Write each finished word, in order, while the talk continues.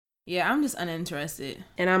Yeah, I'm just uninterested.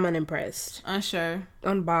 And I'm unimpressed. Unsure.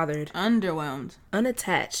 Unbothered. Underwhelmed.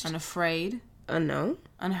 Unattached. Unafraid. Unknown.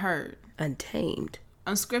 Unheard. Untamed.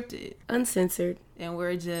 Unscripted. Uncensored. And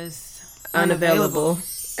we're just unavailable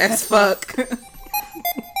as fuck.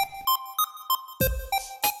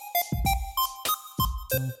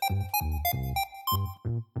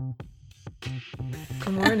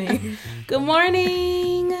 Good morning. Good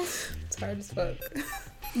morning. It's hard as fuck.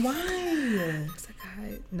 Why? It's like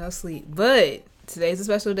no sleep. But today's a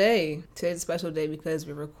special day. Today's a special day because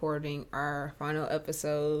we're recording our final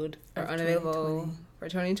episode for Unavailable for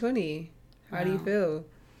 2020. How do you feel?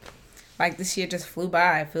 Like, this year just flew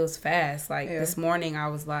by. It feels fast. Like, this morning I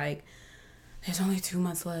was like, there's only 2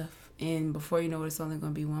 months left. And before you know it, it's only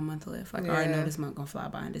going to be 1 month left. Like, I already know this month going to fly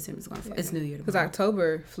by and December's going to fly. It's New Year. Because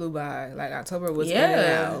October flew by. Like, October was in and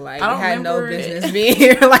out. Like, I it had no business being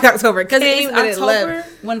here like October. Because it's October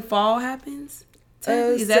left. when fall happens?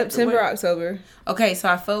 Is that September, October. Okay, so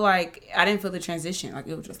I feel like I didn't feel the transition. Like,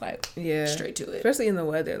 it was just like straight to it. Especially in the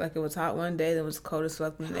weather. Like, it was hot one day, then it was cold as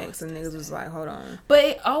fuck the next, and niggas was like, hold on. But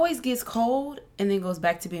it always gets cold and then goes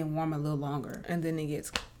back to being warm a little longer. And then it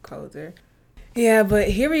gets colder. Yeah, but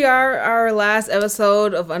here we are, our last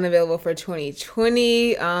episode of Unavailable for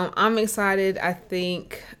 2020. I'm excited. I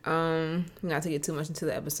think, not to get too much into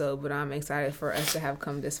the episode, but I'm excited for us to have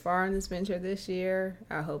come this far in this venture this year.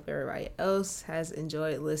 I hope everybody else has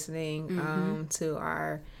enjoyed listening to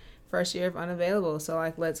our first year of Unavailable. So,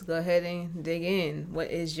 like, let's go ahead and dig in.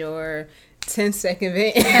 What is your 10-second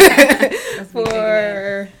vent for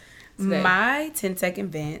today? My 10-second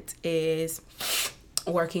vent is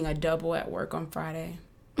working a double at work on Friday.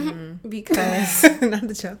 Because not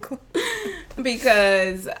the chuckle.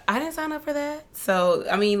 Because I didn't sign up for that. So,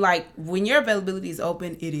 I mean, like, when your availability is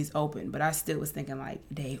open, it is open. But I still was thinking, like,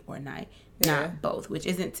 day or night, not both, which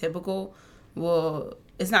isn't typical. Well,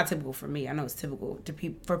 it's not typical for me. I know it's typical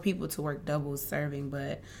for people to work doubles serving,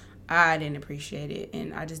 but I didn't appreciate it.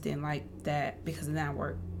 And I just didn't like that because then I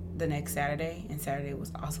worked the next Saturday, and Saturday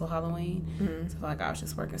was also Halloween. So I feel like I was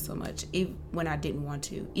just working so much even when I didn't want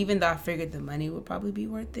to, even though I figured the money would probably be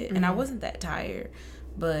worth it. And I wasn't that tired,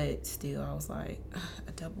 but still I was like,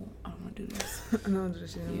 a double, I don't want to do this. I don't want to do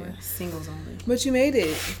this shit anymore. Singles only. But you made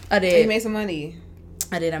it. I did. You made some money.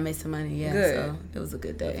 I did. I made some money. Yeah. Good. So it was a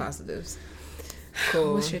good day. The positives.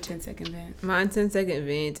 Cool. What's your 10-second vent? My 10-second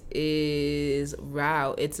vent is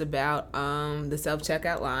It's about the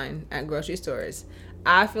self-checkout line at grocery stores.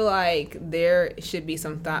 I feel like there should be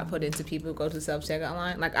some thought put into people who go to the self-checkout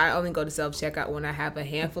line. Like, I only go to self-checkout when I have a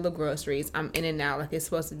handful of groceries. I'm in and out. Like, it's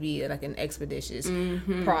supposed to be like an expeditious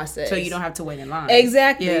process. So you don't have to wait in line.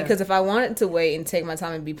 Exactly. Because if I wanted to wait and take my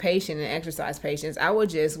time and be patient and exercise patience, I would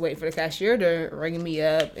just wait for the cashier to ring me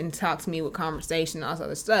up and talk to me with conversation and all this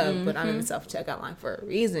other stuff. But I'm in the self-checkout line for a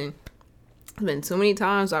reason. There's been too many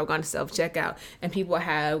times I've gone to self-checkout and people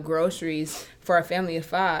have groceries for a family of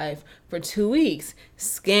 5 for 2 weeks,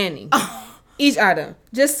 scanning each item,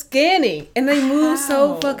 just scanning, and they move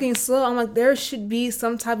so fucking slow. I'm like, there should be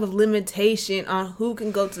some type of limitation on who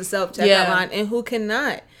can go to the self-checkout line and who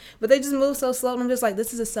cannot. But they just move so slow, and I'm just like,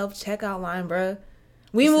 this is a self-checkout line, bruh.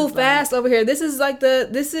 We move fast over here. This is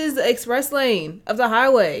the express lane of the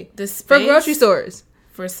highway for grocery stores.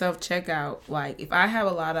 For self-checkout, like, if I have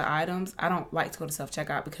a lot of items, I don't like to go to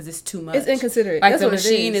self-checkout because it's too much. It's inconsiderate. Like, the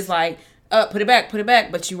machine is like, put it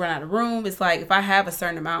back, but you run out of room. It's like, if I have a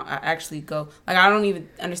certain amount, I actually go. Like, I don't even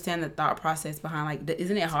understand the thought process behind, like,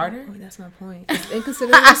 isn't it harder? Oh, that's my point. It's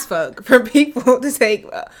inconsiderate as fuck for people to take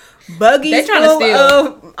buggies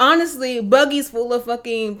buggies full of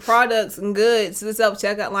fucking products and goods to the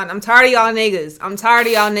self-checkout line. I'm tired of y'all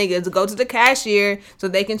niggas. Go to the cashier so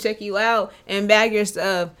they can check you out and bag your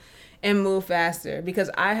stuff and move faster. Because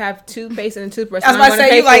I have toothpaste and a toothbrush. I was about to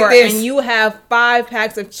say, you like this. And you have 5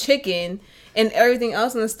 packs of chicken and everything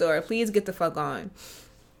else in the store. Please get the fuck on.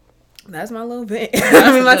 That's my little vent.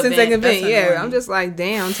 I mean, my 10-second vent. Yeah, I'm just like,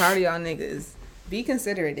 damn, I'm tired of y'all niggas. Be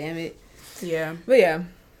considerate, damn it. Yeah. But yeah.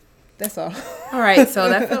 That's all. All right, so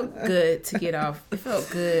that felt good to get off. It felt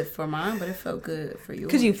good for mine, but it felt good for you.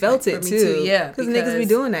 Because you felt it, too. Yeah. Because niggas be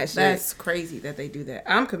doing that shit. That's crazy that they do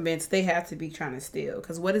that. I'm convinced they have to be trying to steal.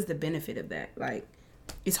 Because what is the benefit of that? Like,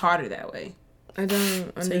 it's harder that way. I don't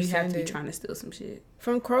understand. So you have to be trying to steal some shit.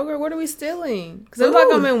 From Kroger? What are we stealing? Because it's like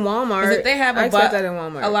I'm in Walmart. If they have I expect that in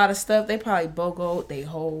Walmart. A lot of stuff, they probably BOGO they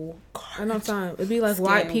whole cart. I don't time. It'd be like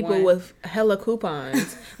white people with hella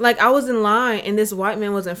coupons. Like, I was in line and this white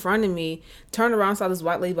man was in front of me, turned around, saw this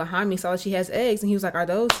white lady behind me, saw that she has eggs, and he was like, are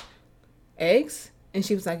those eggs? And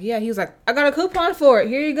she was like, yeah. He was like, I got a coupon for it.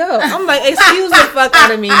 Here you go. I'm like, excuse the fuck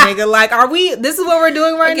out of me, nigga. Like, this is what we're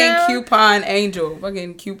doing right now? Fucking coupon angel.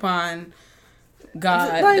 Fucking coupon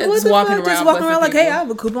God. Like, that's walking around. Just walking around like, hey, I have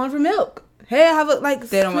a coupon for milk. Hey, I have a, like,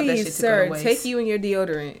 they don't please, want that shit to sir, go to waste. take you and your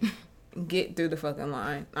deodorant. Get through the fucking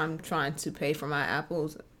line. I'm trying to pay for my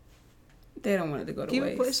apples. They don't want it to go to Keep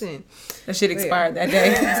waste. Keep pushing. That shit expired that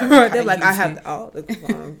day. They're like, I have all the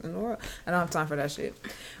coupons in the world. I don't have time for that shit.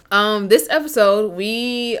 This episode,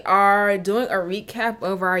 we are doing a recap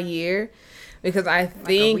of our year because I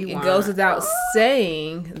think it goes without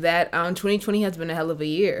saying that 2020 has been a hell of a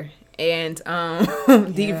year. And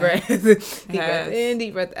deep breath in,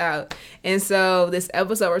 deep breath out. And so this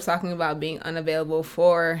episode, we're talking about being unavailable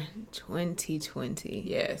for 2020.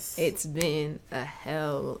 Yes. It's been a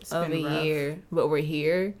hell of a year, but we're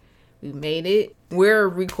here. We made it. We're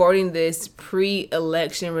recording this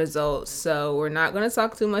pre-election results, so we're not going to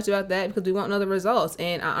talk too much about that because we won't know the results.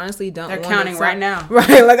 And I honestly don't. They're counting right now,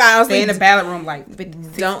 right? Like I honestly in the ballot room,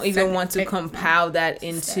 like don't even want to compile that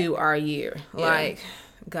into our year. Yeah. Like,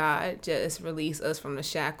 God, just release us from the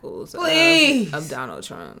shackles of Donald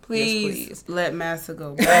Trump. Please let Massa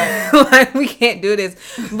go back. Like, we can't do this.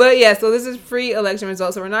 But yeah, so this is pre-election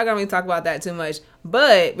results, so we're not going to really talk about that too much.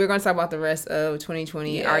 But we're going to talk about the rest of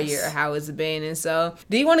 2020, our year, how it's been. And so,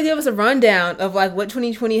 do you want to give us a rundown of like what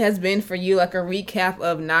 2020 has been for you, like a recap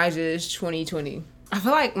of Nija's 2020? I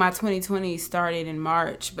feel like my 2020 started in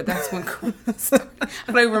March, but that's when Corona started.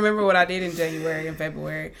 I don't even remember what I did in January and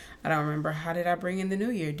February. I don't remember. How did I bring in the new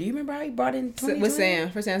year? Do you remember how you brought in 2020? With Sam,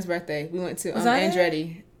 for Sam's birthday. We went to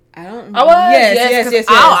Andretti. I don't remember. I was? Yes.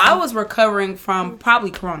 I was recovering from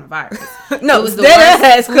probably coronavirus. No, it was the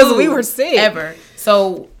worst because we were sick. Ever.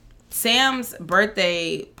 So Sam's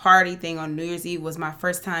birthday party thing on New Year's Eve was my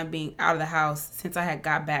first time being out of the house since I had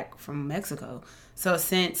got back from Mexico. So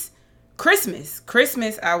since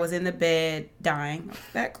Christmas, I was in the bed dying. I was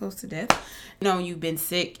that close to death. You know, you've been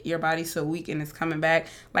sick, your body's so weak and it's coming back.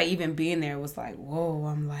 Like, even being there was like, whoa,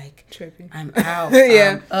 I'm like, tripping. I'm out.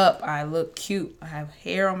 I'm up. I look cute. I have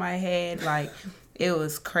hair on my head. Like, it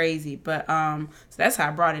was crazy. But, so that's how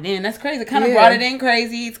I brought it in. That's crazy. I kind of brought it in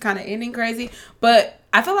crazy. It's kind of ending crazy. But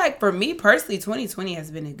I feel like for me personally, 2020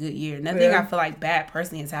 has been a good year. Nothing I feel like bad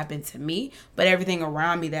personally has happened to me, but everything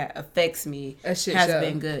around me that affects me has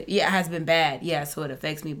been good. Yeah, it has been bad. Yeah, so it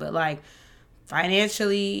affects me. But like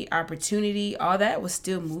financially, opportunity, all that was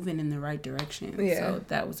still moving in the right direction. Yeah. So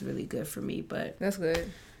that was really good for me. But that's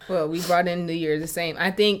good. Well, we brought in New Year the same. I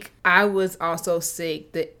think I was also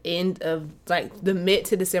sick the end of, like, the mid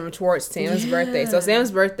to December towards Sam's birthday. So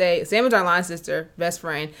Sam's birthday, Sam is our line sister, best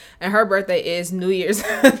friend, and her birthday is New Year's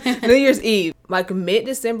Eve. Like,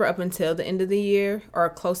 mid-December up until the end of the year, or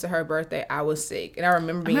close to her birthday, I was sick. And I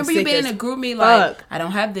remember being sick. You being in a group me like, I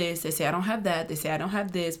don't have this. They say I don't have that. They say I don't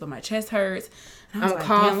have this, but my chest hurts. I'm like,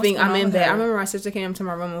 coughing. I'm in bed. I remember my sister came to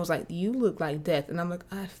my room and was like, you look like death. And I'm like,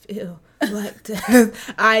 I feel like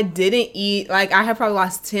death. I didn't eat. Like, I had probably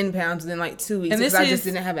lost 10 pounds in like 2 weeks because I just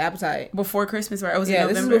didn't have appetite. Before Christmas, right? Was it November?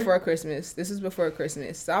 This is before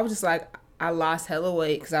Christmas. So I was just like, I lost hella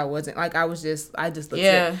weight because I wasn't, like, I just looked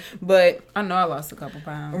sick. But I know I lost a couple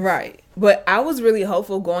pounds. Right. But I was really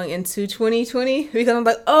hopeful going into 2020 because I'm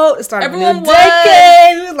like, oh, it started a new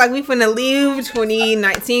decade. It was like, we finna leave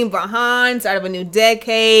 2019 behind, start of a new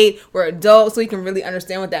decade. We're adults, so we can really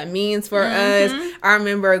understand what that means for us. I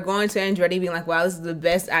remember going to Andretti being like, wow, this is the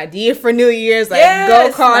best idea for New Year's. Like,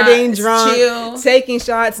 go-karting, drunk, chill, taking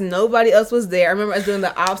shots. Nobody else was there. I remember us doing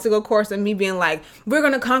the obstacle course and me being like, we're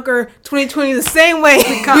going to conquer 2020 the same way.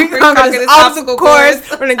 We conquer this obstacle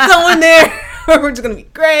course. We're going to go in there. We're just going to be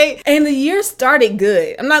great. And the year started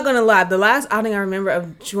good. I'm not going to lie. The last outing I remember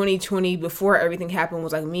of 2020 before everything happened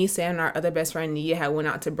was like me, Sam, and our other best friend, Nia, had went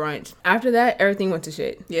out to brunch. After that, everything went to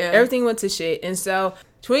shit. Yeah. Everything went to shit. And so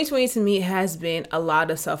 2020 to me has been a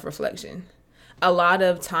lot of self-reflection. A lot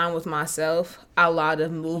of time with myself. A lot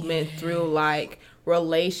of movement through like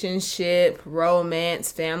relationship,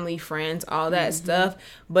 romance, family, friends, all that stuff.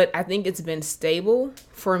 But I think it's been stable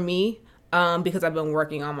for me. Because I've been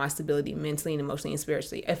working on my stability mentally and emotionally and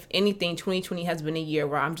spiritually. If anything, 2020 has been a year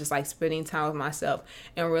where I'm just like spending time with myself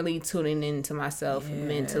and really tuning into myself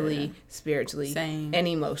mentally, spiritually, and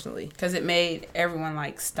emotionally. Because it made everyone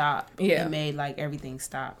like stop. Yeah. It made like everything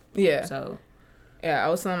stop. Yeah. So Yeah, I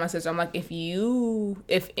was telling my sister, I'm like,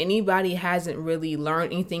 if anybody hasn't really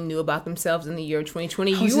learned anything new about themselves in the year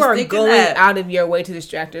 2020, you are going out of your way to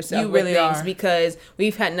distract yourself with really things because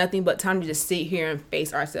we've had nothing but time to just sit here and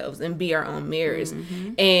face ourselves and be our own mirrors.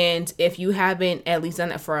 And if you haven't at least done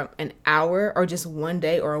that for an hour or just one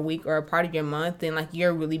day or a week or a part of your month, then like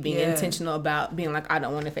you're really being intentional about being like, I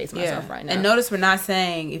don't want to face myself right now. And notice we're not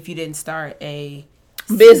saying if you didn't start a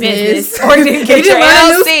business or you didn't get your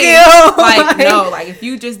LLC. Like no, like if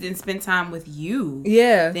you just didn't spend time with you,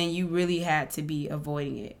 then you really had to be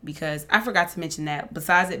avoiding it. Because I forgot to mention that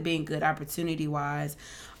besides it being good opportunity wise,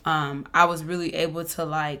 I was really able to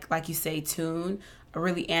like you say,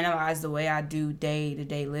 really analyze the way I do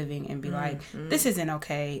day-to-day living and be like, this isn't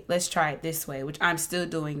okay, let's try it this way, which I'm still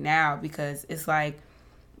doing now because it's like,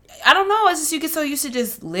 I don't know, it's just you get so used to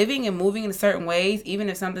just living and moving in certain ways. Even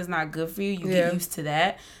if something's not good for you, you get used to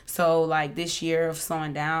that. So like this year of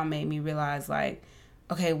slowing down made me realize like,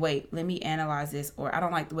 okay, wait, let me analyze this, or I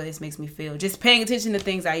don't like the way this makes me feel. Just paying attention to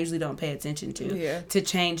things I usually don't pay attention to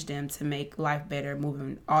change them, to make life better,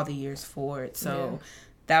 moving all the years forward. So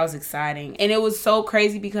that was exciting. And it was so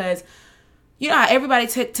crazy because, you know, everybody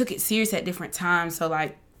took it serious at different times. So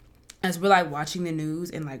like, as we're like watching the news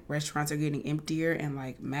and like restaurants are getting emptier and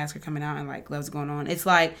like masks are coming out and like gloves going on, it's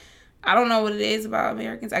like, I don't know what it is about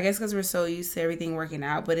Americans. I guess because we're so used to everything working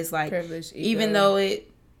out, but it's like, privilege, even though it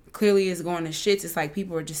clearly is going to shits, it's like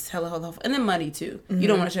people are just hella hopeful. And then money too. You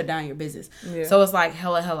don't want to shut down your business. So it's like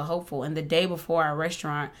hella hopeful. And the day before our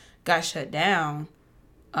restaurant got shut down,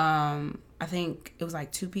 I think it was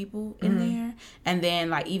like 2 people in there. And then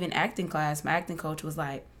like even acting class, my acting coach was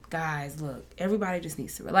like, guys, look, everybody just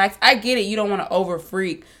needs to relax. I get it. You don't want to over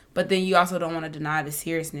freak, but then you also don't want to deny the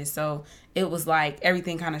seriousness. So it was like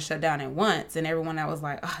everything kind of shut down at once. And everyone that was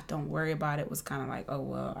like, don't worry about it, was kind of like, oh,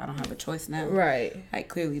 well, I don't have a choice now. Right. Like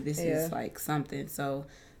clearly this is like something. So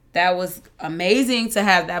that was amazing to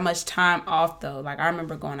have that much time off though. Like I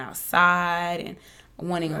remember going outside and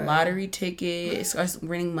winning a lottery ticket,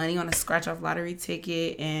 winning money on a scratch off lottery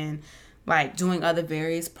ticket, and like doing other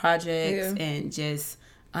various projects and just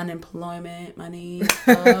unemployment money.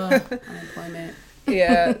 Unemployment.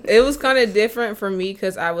 Yeah, it was kind of different for me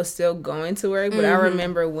because I was still going to work, but I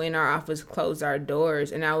remember when our office closed our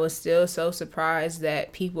doors, and I was still so surprised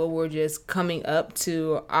that people were just coming up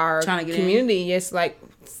to our community, just like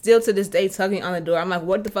still to this day tugging on the door. I'm like,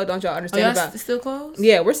 what the fuck don't y'all understand about? Still closed?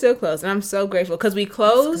 Yeah, we're still closed, and I'm so grateful because we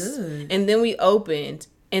closed and then we opened,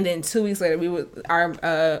 and then 2 weeks later we were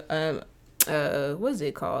what is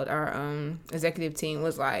it called? Our executive team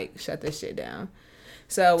was like, shut this shit down.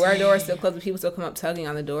 So our doors still closed, but people still come up tugging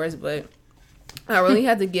on the doors. But I really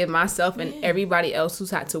had to give myself and everybody else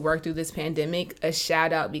who's had to work through this pandemic a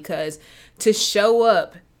shout out, because to show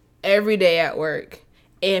up every day at work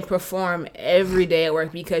and perform every day at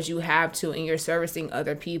work because you have to and you're servicing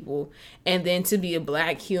other people, and then to be a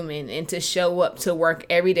Black human and to show up to work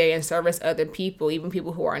every day and service other people, even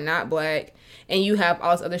people who are not Black, and you have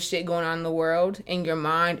all this other shit going on in the world, in your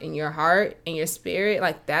mind, in your heart, in your spirit,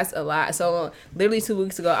 like that's a lot. So literally 2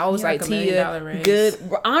 weeks ago, I was like, Tia, good.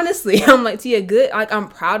 Honestly, I'm like, Tia, good. Like I'm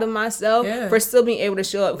proud of myself for still being able to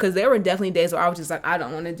show up, because there were definitely days where I was just like, I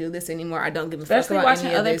don't want to do this anymore. I don't give a fuck about watching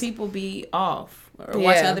any of other this. people be off or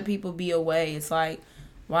watching other people be away. It's like,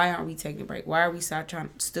 why aren't we taking a break? Why are we still trying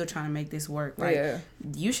to make this work? Like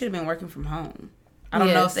you should have been working from home. I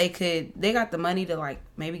don't know if they got the money to like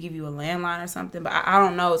maybe give you a landline or something, but I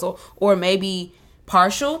don't know. So, or maybe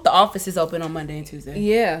partial. The office is open on Monday and Tuesday.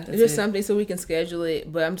 Yeah, just something so we can schedule it.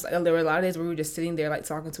 But I'm just, there were a lot of days where we were just sitting there like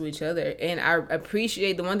talking to each other. And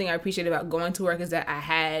the one thing I appreciate about going to work is that I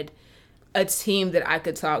had a team that I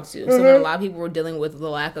could talk to. So when a lot of people were dealing with the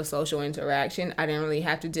lack of social interaction, I didn't really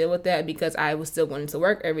have to deal with that because I was still going to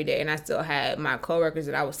work every day and I still had my coworkers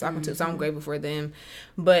that I was talking to. So I'm grateful for them.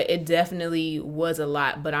 But it definitely was a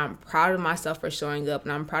lot. But I'm proud of myself for showing up,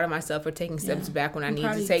 and I'm proud of myself for taking steps back when I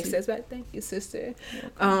needed to take steps back. Thank you, sister.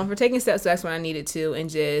 For taking steps back when I needed to, and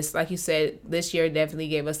just like you said, this year definitely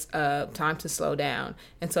gave us time to slow down.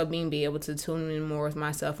 And so be able to tune in more with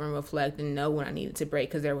myself and reflect and know when I needed to break,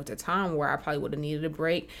 because there was a time where I probably would have needed a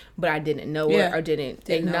break, but I didn't know it or didn't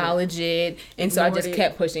acknowledge it. And so I just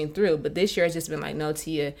kept pushing through. But this year it's just been like, no,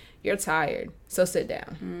 Tia, you're tired. So sit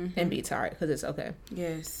down and be tired, because it's okay.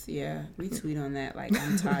 Yes, yeah. We tweet on that, like,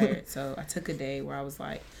 I'm tired. So I took a day where I was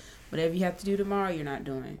like, whatever you have to do tomorrow, you're not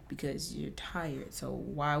doing because you're tired. So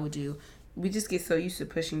why would you? We just get so used to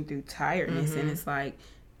pushing through tiredness. And it's like,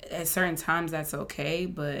 at certain times that's okay,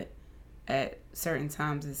 but at certain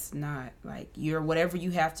times it's not. Like, whatever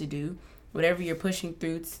you have to do, whatever you're pushing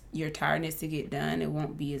through your tiredness to get done, it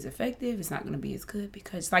won't be as effective. It's not going to be as good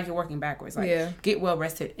because it's like you're working backwards. Like, get well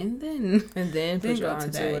rested and then push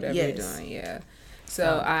on to whatever you're doing. Yeah.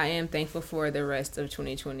 So I am thankful for the rest of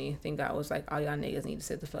 2020. I think God was like, all y'all niggas need to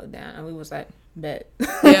sit the fuck down. And we was like, bet.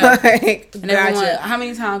 Yeah. Like, and everyone, how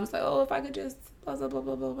many times it's like, oh, if I could just blah, blah, blah,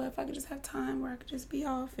 blah, blah, blah, if I could just have time where I could just be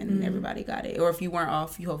off. And everybody got it. Or if you weren't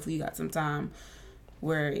off, hopefully you got some time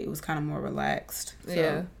where it was kind of more relaxed. So.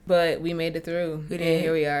 Yeah. But we made it through. We did. And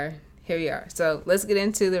here we are. So let's get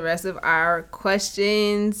into the rest of our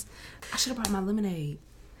questions. I should have brought my lemonade.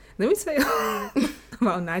 Let me tell you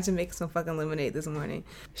about Nigel making some fucking lemonade this morning.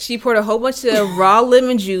 She poured a whole bunch of raw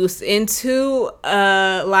lemon juice into,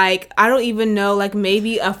 I don't even know, like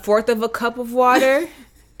maybe a fourth of a cup of water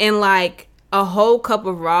and like a whole cup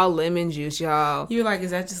of raw lemon juice, y'all. You were like,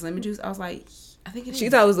 is that just lemon juice? I was like, I think it is. She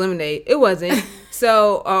thought it was lemonade. It wasn't.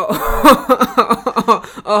 So a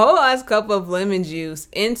whole ass cup of lemon juice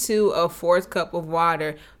into a fourth cup of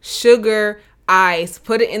water, sugar, ice,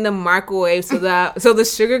 put it in the microwave so the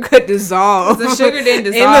sugar could dissolve. The sugar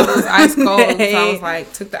didn't dissolve. It was ice cold. So I was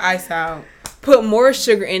like, took the ice out. Put more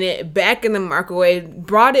sugar in it, back in the microwave,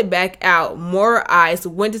 brought it back out, more ice,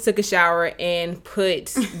 went to take a shower, and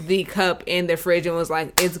put the cup in the fridge and was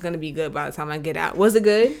like, it's going to be good by the time I get out. Was it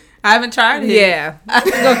good? I haven't tried it. Yeah. I have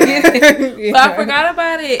to go get it. Yeah. But I forgot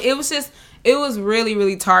about it. It was really,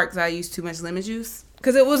 really tart because I used too much lemon juice.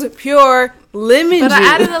 Because it was pure lemon juice. But I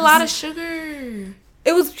added a lot of sugar.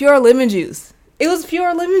 It was pure lemon juice. It was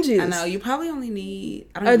pure lemon juice. I know. You probably only need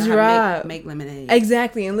a drop. How to make lemonade.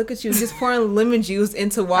 Exactly. And look at you just pouring lemon juice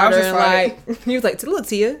into water. And he was like, look,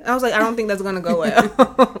 Tia. I was like, I don't think that's going to go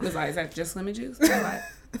well. He was like, is that just lemon juice? I was like,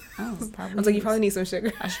 oh, probably. I was like, you probably need some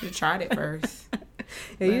sugar. I should have tried it first.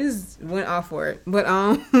 Yeah, you just went off for it. But,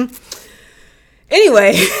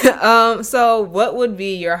 anyway, so what would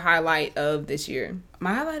be your highlight of this year?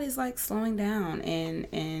 My highlight is like slowing down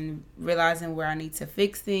and realizing where I need to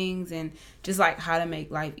fix things and just like how to make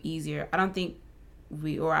life easier. I don't think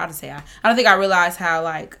I realized how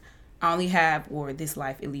like I only have, or this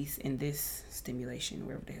life, at least in this stimulation,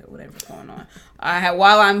 whatever's going on.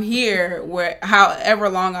 While I'm here, however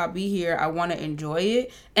long I'll be here, I want to enjoy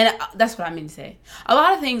it. And that's what I mean to say. A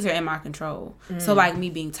lot of things are in my control. So like me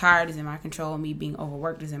being tired is in my control. Me being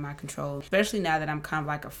overworked is in my control. Especially now that I'm kind of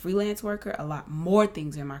like a freelance worker, a lot more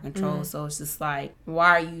things are in my control. So it's just like, why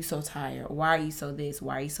are you so tired? Why are you so this?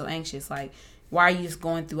 Why are you so anxious? Like, why are you just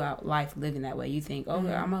going throughout life living that way? You think,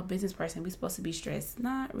 I'm a business person. We're supposed to be stressed.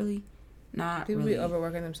 Not really. People be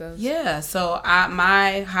overworking themselves. Yeah. So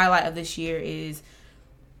my highlight of this year is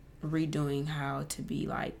redoing how to be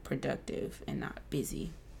like productive and not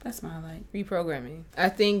busy. That's my highlight. Reprogramming. I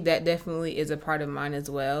think that definitely is a part of mine as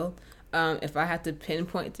well. If I had to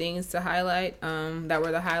pinpoint things to highlight, that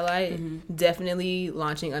were the highlight, definitely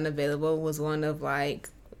launching Unavailable was one of like...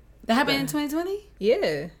 That happened in 2020?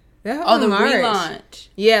 Yeah. The relaunch.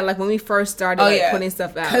 Yeah, like when we first started putting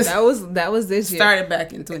stuff out. That was this year. Started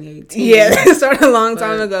back in 2018. Yeah, it started a long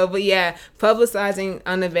time ago. But yeah, publicizing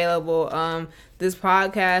Unavailable. This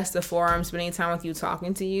podcast, the forum, spending time with you,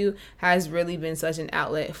 talking to you, has really been such an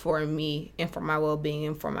outlet for me and for my well-being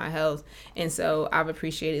and for my health. And so I've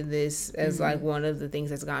appreciated this as like one of the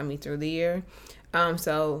things that's gotten me through the year.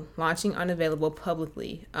 So launching Unavailable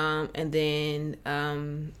publicly, and then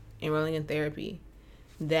enrolling in therapy.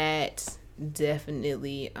 That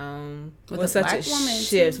definitely was such a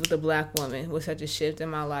shift with a black woman, was such a shift in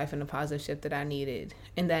my life and a positive shift that I needed.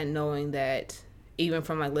 And that knowing that even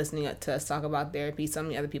from like listening to us talk about therapy, so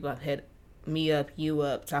many other people have hit me up, you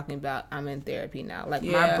up, talking about I'm in therapy now. Like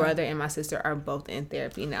my brother and my sister are both in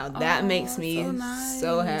therapy now. That makes me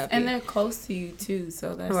so happy. And they're close to you too,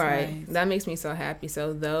 so that's nice. That makes me so happy.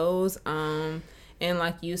 So those and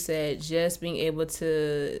like you said, just being able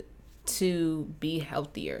to be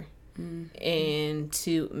healthier and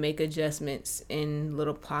to make adjustments in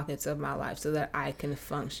little pockets of my life so that I can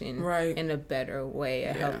function in a better way,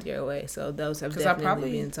 a healthier way. So those have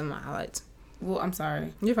definitely been some of my highlights. Well, I'm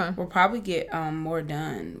sorry. You're fine. We'll probably get more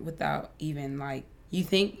done without even like, you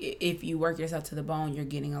think if you work yourself to the bone, you're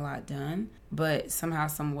getting a lot done. But somehow,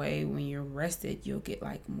 some way, when you're rested, you'll get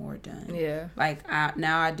like more done. Yeah. Like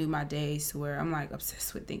now I do my days to where I'm like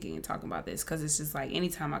obsessed with thinking and talking about this. Because it's just like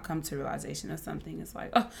anytime I come to realization of something, it's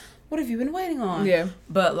like, oh, what have you been waiting on? Yeah.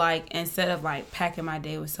 But like instead of like packing my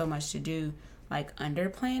day with so much to do, like under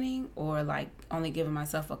planning or like only giving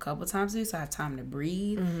myself a couple times to do so I have time to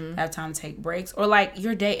breathe, have time to take breaks, or like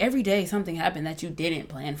your day, every day something happened that you didn't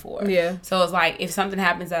plan for. Yeah. So it's like if something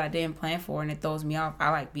happens that I didn't plan for and it throws me off,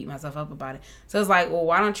 I like beat myself up about it. So it's like, well,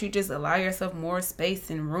 why don't you just allow yourself more space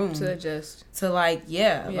and room to adjust? To like,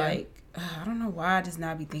 like I don't know why I just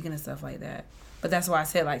not be thinking of stuff like that. But that's why I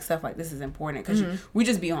said, like, stuff like this is important. Because we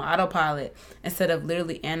just be on autopilot instead of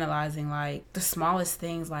literally analyzing, like, the smallest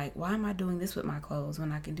things. Like, why am I doing this with my clothes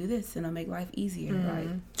when I can do this? And it'll make life easier. Like,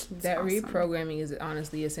 that awesome. Reprogramming is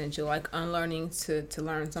honestly essential. Like, unlearning to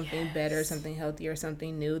learn something better, something healthier,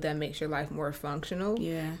 something new that makes your life more functional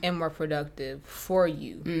and more productive for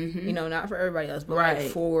you. You know, not for everybody else, but like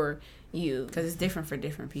for you, because it's different for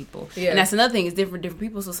different people. And that's another thing, it's different for different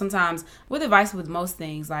people. So sometimes with advice, with most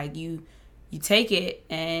things, like you take it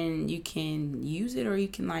and you can use it or you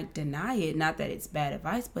can like deny it. Not that it's bad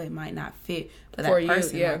advice, but it might not fit for that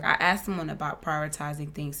person. Like, I asked someone about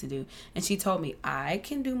prioritizing things to do, and she told me I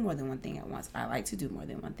can do more than one thing at once. I like to do more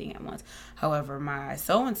than one thing at once. However, my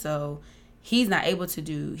so-and-so, he's not able to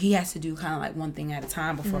do, he has to do kind of like one thing at a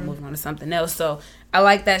time before moving on to something else. So I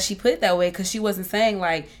like that she put it that way, because she wasn't saying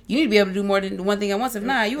like, you need to be able to do more than one thing at once. If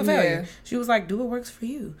not, you a failure. She was like, do what works for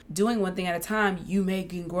you. Doing one thing at a time, you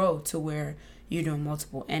can grow to where you're doing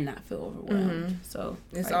multiple and not feel overwhelmed. So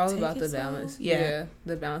it's like, all about the balance. Yeah,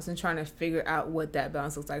 the balance, and trying to figure out what that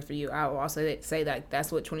balance looks like for you. I will also say that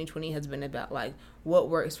that's what 2020 has been about. Like, what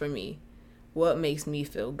works for me? What makes me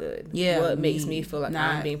feel good? What makes me feel like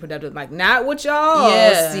I'm being productive? Like, not what y'all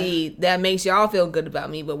see that makes y'all feel good about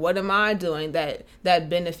me, but what am I doing that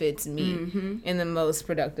benefits me in the most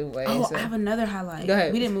productive way? Oh, so I have another highlight. Go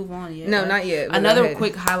ahead. We didn't move on yet. No, not yet. Another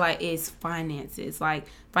quick highlight is finances. Like,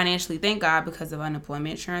 financially, thank God, because of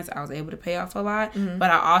unemployment insurance, I was able to pay off a lot.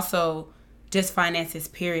 But I also just finances,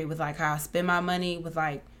 period, with like how I spend my money, with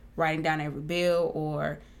like writing down every bill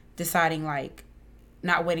or deciding like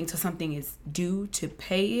not waiting till something is due to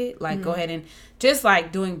pay it. Like, go ahead and just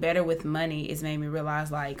like doing better with money has made me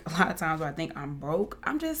realize, like, a lot of times when I think I'm broke,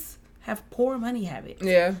 I'm just have poor money habits.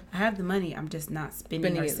 I have the money, I'm just not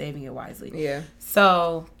spending or saving it wisely.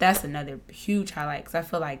 So that's another huge highlight, because I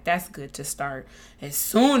feel like that's good to start as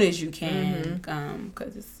soon as you can,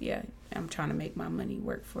 because it's I'm trying to make my money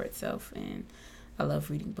work for itself, and I love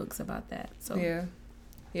reading books about that. So I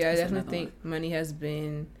definitely think money has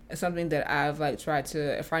been something that I've like tried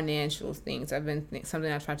to, financial things.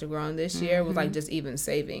 Something I've tried to grow on this year was like just even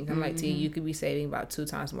saving. I'm like, T, you could be saving about 2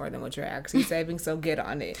 times more than what you're actually saving, so get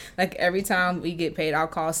on it. Like, every time we get paid, I'll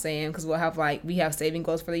call Sam, because we have saving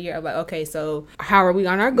goals for the year. I'm like, okay, so how are we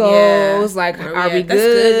on our goals? Like, are we good? That's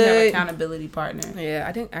good to have an accountability partner. Yeah,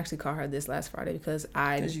 I didn't actually call her this last Friday because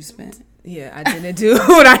you spent. Yeah, I didn't do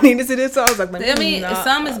what I needed to do, so I was like,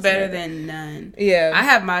 some is better than none. I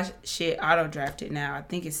have my shit auto drafted now. I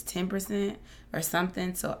think it's 10% or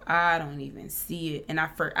something, so I don't even see it, and I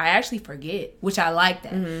actually forget, which I like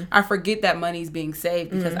that. I forget that money's being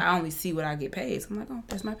saved because I only see what I get paid. So I'm like, oh,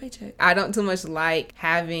 that's my paycheck. I don't too much like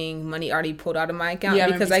having money already pulled out of my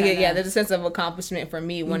account, because I get there's a sense of accomplishment for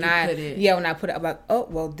me when I put it. I'm like, oh,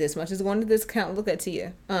 well, this much is going to this account. Look at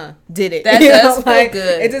Tia, did it? That does feel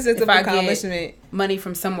good. It's a sense of accomplishment. Money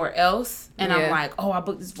from somewhere else, and I'm like, oh, I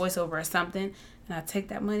booked this voiceover or something. And I take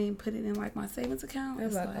that money and put it in like my savings account.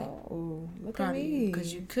 It's like, oh, look at me.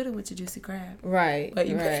 Because you could have went to Juicy Crab. Right. But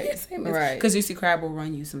you put it in savings. Right. Because Juicy Crab will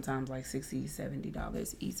run you sometimes like $60,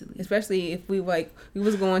 $70 easily. Especially if we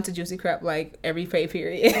was going to Juicy Crab like every pay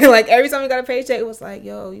period. Like, every time we got a paycheck, it was like,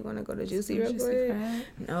 yo, you want to go to Juicy real quick?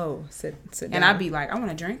 No, sit down. And I'd be like, I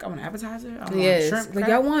want a drink, I want an appetizer, I want shrimp. Like,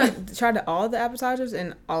 I want to try all the appetizers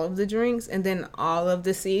and all of the drinks and then all of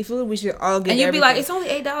the seafood. We should all get. And you'd be like, it's only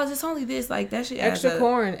 $8, it's only this, like that shit. Extra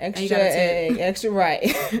corn, extra egg, extra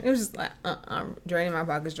it was just like I'm draining my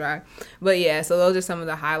pockets dry. But yeah, so those are some of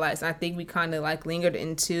the highlights. I think we kind of like lingered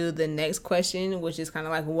into the next question, which is kind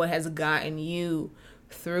of like, what has gotten you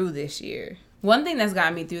through this year? One thing that's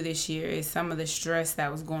gotten me through this year is some of the stress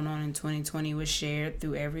that was going on in 2020 was shared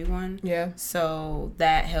through everyone. So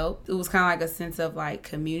that helped. It was kind of like a sense of like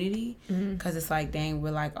community, because it's like, dang, we're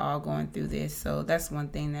like all going through this. So that's one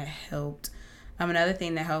thing that helped. Another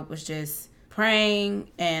thing that helped was just praying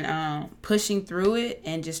and pushing through it,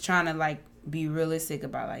 and just trying to like be realistic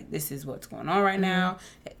about like, this is what's going on right now.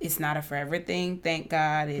 It's not a forever thing, thank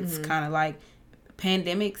God. It's kind of like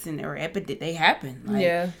pandemics or epidemics, they happen.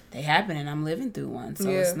 Like, they happen, and I'm living through one. So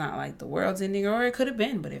it's not like the world's ending, or it could have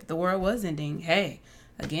been. But if the world was ending, hey,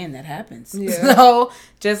 again, that happens. So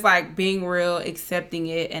just like being real, accepting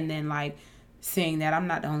it, and then like seeing that I'm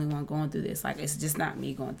not the only one going through this. Like, it's just not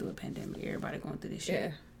me going through a pandemic. Everybody going through this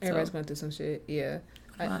shit. Everybody's going through some shit.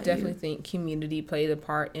 I definitely think community played a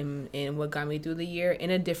part in what got me through the year, in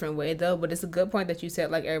a different way though. But it's a good point that you said,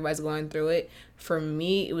 like, everybody's going through it. For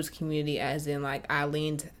me, it was community, as in like I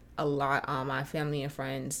leaned a lot on my family and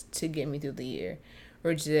friends to get me through the year.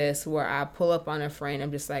 or just where I pull up on a friend.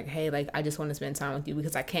 I'm just like, hey, like, I just want to spend time with you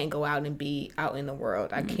because I can't go out and be out in the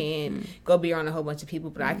world. I can't go be around a whole bunch of people,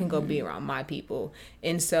 but I can go be around my people.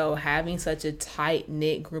 And so having such a tight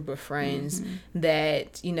knit group of friends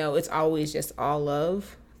that, you know, it's always just all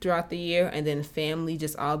love throughout the year, and then family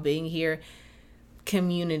just all being here.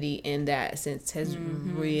 Community in that sense has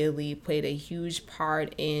really played a huge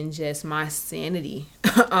part in just my sanity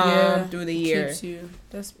through the year. Keeps you.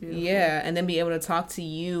 That's beautiful. Yeah, and then be able to talk to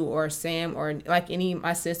you or Sam or like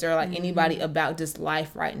my sister or like anybody about just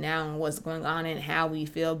life right now and what's going on and how we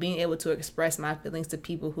feel. Being able to express my feelings to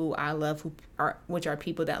people who I love, which are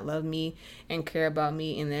people that love me and care about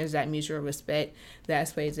me, and there's that mutual respect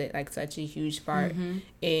that plays it like such a huge part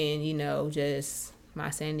in, you know, just my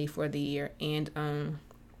sanity for the year, and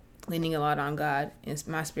leaning a lot on God and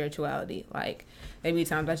my spirituality. Like, maybe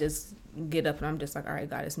times I just get up and I'm just like, all right,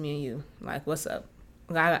 God, it's me and you. Like, what's up?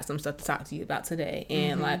 I got some stuff to talk to you about today,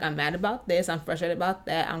 and like, I'm mad about this, I'm frustrated about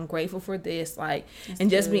that, I'm grateful for this, like, that's and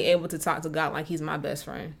just being able to talk to God like He's my best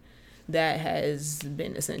friend. That has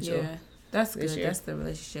been essential. Yeah, that's good. That's the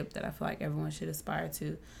relationship that I feel like everyone should aspire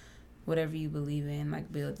to. Whatever you believe in,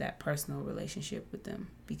 like, build that personal relationship with them,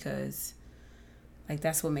 because like,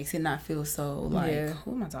 that's what makes it not feel so, like,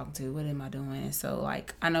 who am I talking to? What am I doing? And so,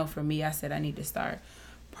 like, I know for me, I said I need to start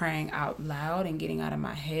praying out loud and getting out of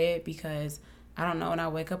my head, because I don't know, when I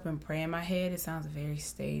wake up and pray in my head, it sounds very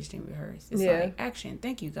staged and rehearsed. It's like, action.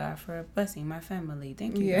 Thank you, God, for blessing my family.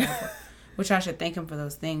 Thank you, God, for... Which I should thank Him for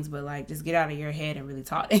those things, but, like, just get out of your head and really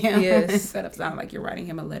talk to Him. Instead of sounding like you're writing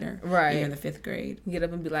Him a letter. Right. You're in the 5th grade. Get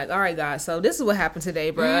up and be like, all right, God, so this is what happened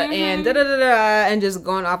today, bro. And da-da-da-da, and just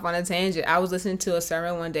going off on a tangent. I was listening to a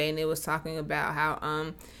sermon one day, and it was talking about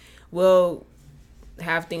how we'll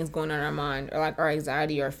have things going on in our mind, or like our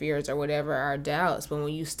anxiety or fears or whatever, our doubts, but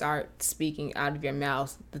when you start speaking out of your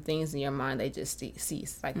mouth, the things in your mind, they just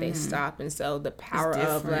cease, like they stop. And so the power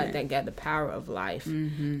of the power of life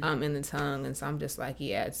in the tongue. And so I'm just like,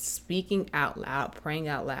 speaking out loud, praying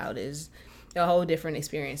out loud is a whole different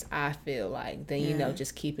experience, I feel like, than you know,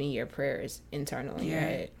 just keeping your prayers internal in your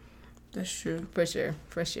head. That's true. For sure.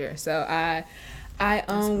 So I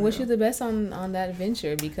wish you the best on that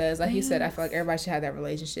venture, because like you said, I feel like everybody should have that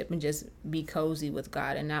relationship and just be cozy with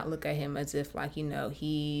God and not look at Him as if, like, you know,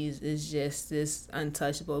 He is just this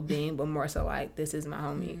untouchable being, but more so like, this is my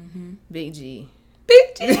homie, Big G.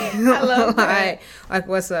 I love that. Like,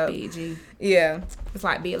 what's up? Big G. Yeah. It's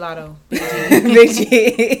like Big Lotto. Big G. Big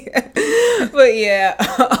G. But yeah.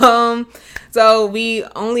 So we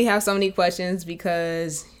only have so many questions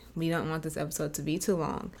because we don't want this episode to be too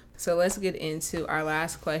long. So let's get into our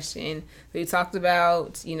last question. We talked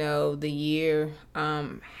about, you know, the year,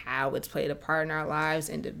 how it's played a part in our lives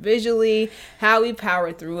individually, how we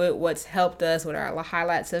powered through it, what's helped us, what our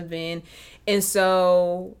highlights have been. And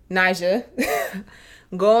so, Nyjah,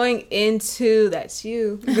 going into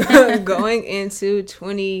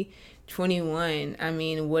 2021, I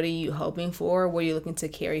mean, what are you hoping for? What are you looking to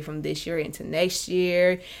carry from this year into next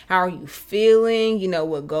year? How are you feeling? You know,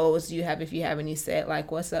 what goals do you have, if you have any set?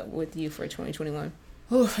 Like, what's up with you for 2021?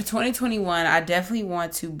 For 2021, I definitely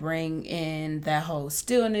want to bring in that whole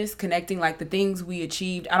stillness, connecting, like, the things we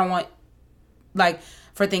achieved. I don't want, like,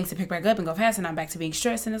 for things to pick back up and go fast and I'm back to being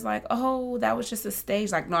stressed. And it's like, oh, that was just a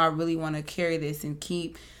stage. Like, no, I really want to carry this and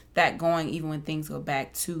keep that going even when things go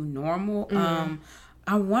back to normal.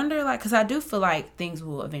 I wonder, like, because I do feel like things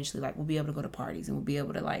will eventually, like, we'll be able to go to parties and we'll be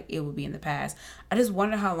able to, like, it will be in the past. I just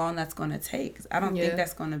wonder how long that's going to take. 'Cause I don't think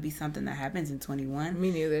that's going to be something that happens in 21.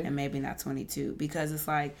 Me neither. And maybe not 22. Because it's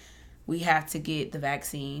like, we have to get the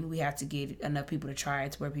vaccine. We have to get enough people to try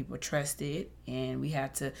it to where people trust it. And we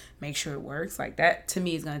have to make sure it works. Like, that, to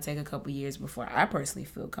me, is going to take a couple years before I personally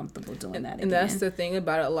feel comfortable doing that again. And that's the thing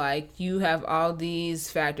about it. Like, you have all these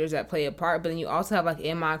factors that play a part, but then you also have, like,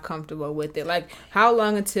 am I comfortable with it? Like, how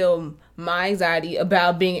long until my anxiety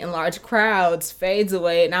about being in large crowds fades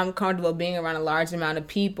away and I'm comfortable being around a large amount of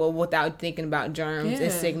people without thinking about germs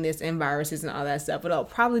and sickness and viruses and all that stuff? It'll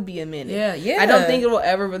probably be a minute. I don't think it will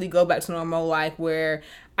ever really go back to normal, like, where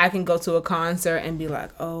I can go to a concert and be like,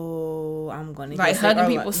 oh, I'm going to get sick. Hugging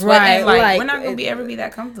people, sweating. Like, we're not going to ever be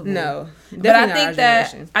that comfortable. No. But I think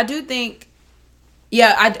that, I do think,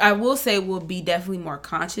 I will say we'll be definitely more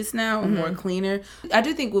conscious now and more cleaner. I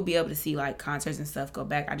do think we'll be able to see, like, concerts and stuff go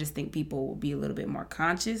back. I just think people will be a little bit more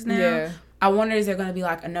conscious now. Yeah. I wonder, is there going to be,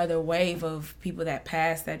 like, another wave of people that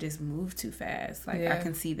pass that just move too fast? Like, I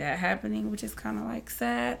can see that happening, which is kind of, like,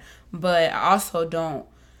 sad. But I also don't.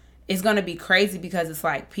 It's going to be crazy because it's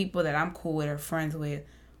like people that I'm cool with or friends with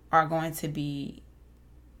are going to be,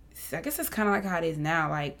 I guess it's kind of like how it is now.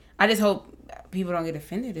 Like, I just hope people don't get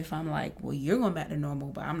offended if I'm like, well, you're going back to normal,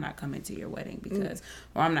 but I'm not coming to your wedding because,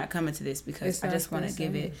 or I'm not coming to this because I just want to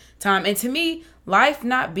give it time. And to me, life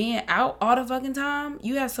not being out all the fucking time,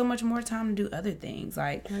 you have so much more time to do other things.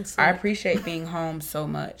 Like, I appreciate being home so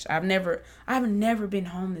much. I've never been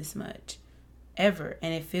home this much. Ever.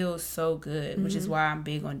 And it feels so good, which is why I'm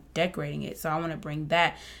big on decorating it. So I want to bring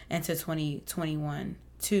that into 2021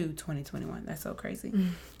 to 2021. That's so crazy.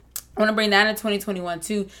 I want to bring that in 2021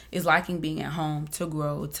 too, is liking being at home, to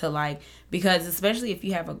grow, to like, because especially if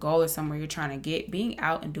you have a goal or somewhere you're trying to get, being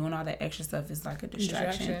out and doing all that extra stuff is like a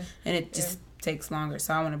distraction. And it just takes longer.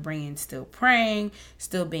 So I want to bring in still praying,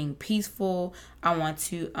 still being peaceful. I want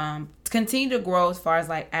to continue to grow as far as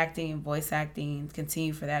like acting and voice acting,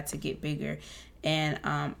 continue for that to get bigger. And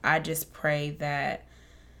I just pray that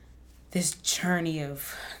this journey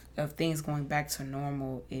of things going back to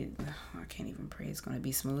normal, I can't even pray it's going to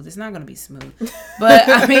be smooth. It's not going to be smooth. But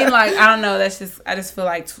I mean, like, I don't know. I just feel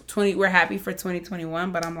like we're happy for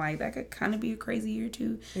 2021, but I'm like, that could kind of be a crazy year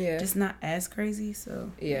too. Yeah. Just not as crazy.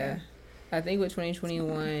 So, yeah. I think with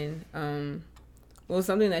 2021, well,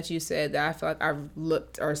 something that you said that I feel like I've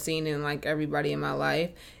looked or seen in like everybody in my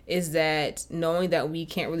life is that knowing that we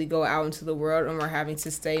can't really go out into the world and we're having to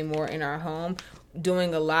stay more in our home,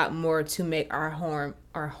 doing a lot more to make our home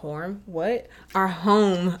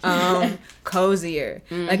cozier.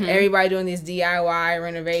 Like everybody doing these DIY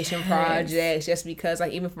renovation projects just because,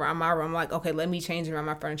 like, even for my room, I'm like, okay, let me change around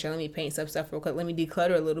my furniture, let me paint some stuff real quick, let me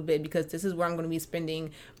declutter a little bit because this is where I'm going to be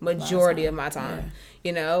spending majority of my time,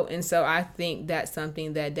 you know. And so I think that's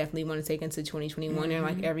something that definitely want to take into 2021 and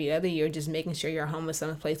like every other year, just making sure your home is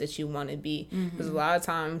some place that you want to be, because a lot of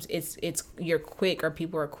times it's you're quick, or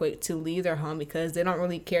people are quick to leave their home because they don't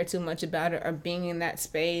really care too much about it or being in that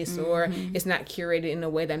space, or it's not curated in a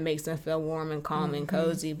way that makes them feel warm and calm and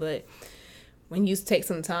cozy. But when you take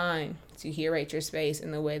some time to curate your space in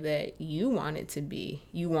the way that you want it to be,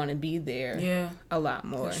 you want to be there a lot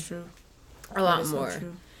more. That's true. A lot more.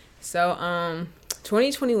 So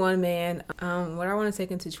 2021, man, what I want to take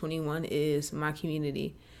into 21 is my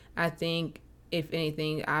community. I think, if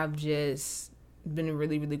anything, I've just been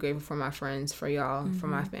really, really grateful for my friends, for y'all, for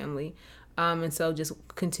my family. And so just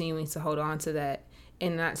continuing to hold on to that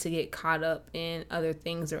and not to get caught up in other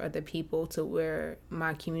things or other people to where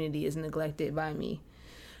my community is neglected by me.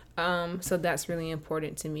 So that's really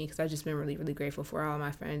important to me because I've just been really, really grateful for all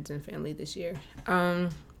my friends and family this year.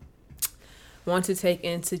 Want to take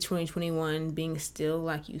into 2021 being still,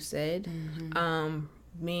 like you said,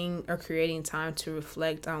 being or creating time to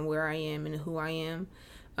reflect on where I am and who I am.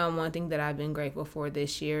 One thing that I've been grateful for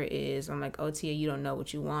this year is I'm like, Tia, you don't know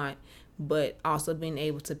what you want, but also being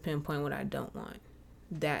able to pinpoint what I don't want.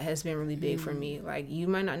 That has been really big for me. Like, you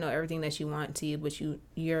might not know everything that you want, Tia, but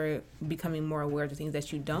you're becoming more aware of the things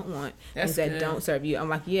that you don't want, things that don't serve you. I'm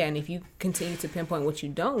like, yeah, and if you continue to pinpoint what you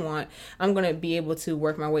don't want, I'm going to be able to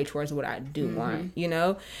work my way towards what I do want, you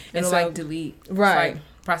know? And so, like, delete. Right. It's like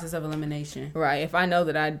process of elimination. Right. If I know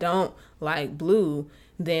that I don't like blue,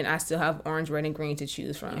 then I still have orange, red, and green to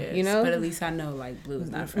choose from, you know? But at least I know, like, blue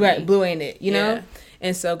is not for me. Right, blue ain't it, you know?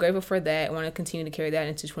 And so grateful for that. I want to continue to carry that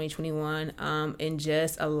into 2021, and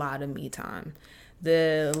just a lot of me time.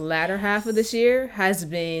 The latter half of this year has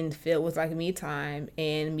been filled with, like, me time,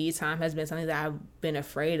 and me time has been something that I've been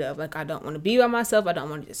afraid of. Like, I don't want to be by myself. I don't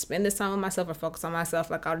want to just spend this time with myself or focus on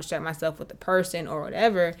myself. Like, I'll distract myself with the person or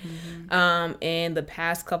whatever. And the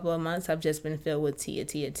past couple of months have just been filled with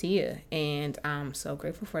Tia. And I'm so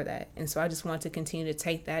grateful for that. And so I just want to continue to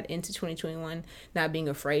take that into 2021, not being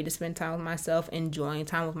afraid to spend time with myself, enjoying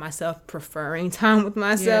time with myself, preferring time with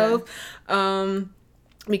myself.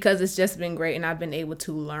 Because it's just been great, and I've been able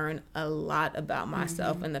to learn a lot about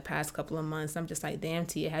myself in the past couple of months. I'm just like, damn,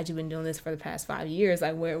 Tia, had you been doing this for the past 5 years,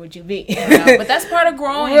 like, where would you be? But that's part of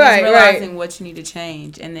growing, is realizing what you need to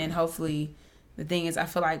change. And then hopefully, the thing is, I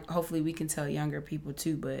feel like hopefully we can tell younger people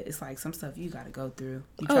too, but it's like some stuff you got to go through.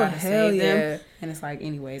 You try to save them, and it's like,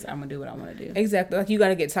 anyways, I'm going to do what I want to do. Exactly. Like, you got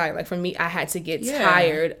to get tired. Like, for me, I had to get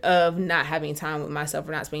tired of not having time with myself,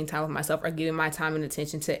 or not spending time with myself, or giving my time and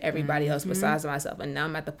attention to everybody else besides myself. And now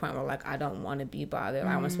I'm at the point where, like, I don't want to be bothered.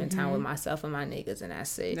 Like, I want to spend time with myself and my niggas, and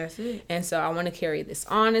that's it. That's it. And so I want to carry this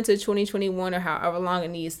on into 2021, or however long it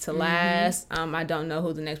needs to last. I don't know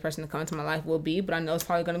who the next person to come into my life will be, but I know it's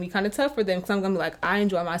probably going to be kind of tough for them, because I'm going to be like, I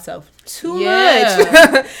enjoy myself too much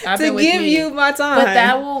to give you my time.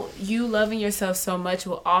 But you loving yourself so much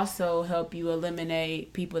will also help you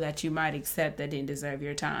eliminate people that you might accept that didn't deserve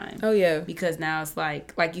your time. Oh, yeah. Because now it's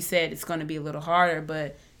like you said, it's going to be a little harder,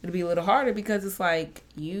 but it'll be a little harder because it's like,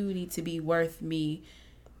 you need to be worth me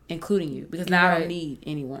including you, because now I don't need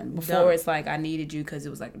anyone. Before it's like I needed you because it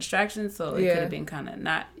was like a distraction, so it could have been kind of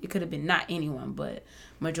not. It could have been not anyone, but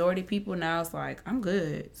majority of people now it's like I'm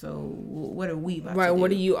good. So what are we about to do?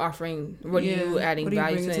 What are you offering? What are you adding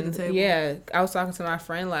value to the table? Yeah, I was talking to my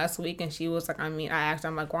friend last week, and she was like, I asked her,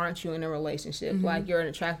 I'm like, why aren't you in a relationship? Like, you're an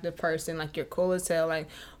attractive person, like you're cool as hell. Like,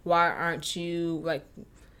 why aren't you like?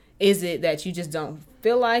 Is it that you just don't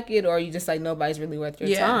feel like it, or you just like nobody's really worth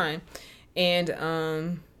your time?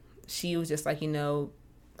 And she was just like, I'm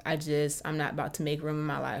not about to make room in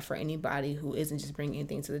my life for anybody who isn't just bringing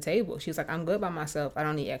anything to the table. She was like, I'm good by myself. I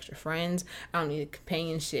don't need extra friends. I don't need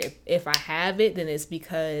companionship. If I have it, then it's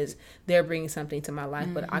because they're bringing something to my life,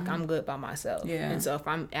 but I'm good by myself. Yeah. And so if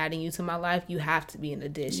I'm adding you to my life, you have to be an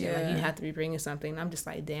addition. Yeah. Like, you have to be bringing something. And I'm just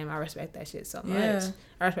like, damn, I respect that shit so much.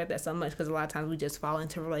 I respect that so much, because a lot of times we just fall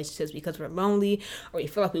into relationships because we're lonely, or we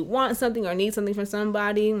feel like we want something or need something from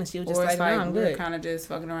somebody. And she was just like, no, I'm good. We're kind of just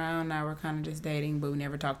fucking around. Now we're kind of just dating, but we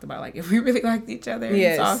never talked about like if we really liked each other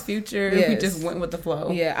and saw a future. We just went with the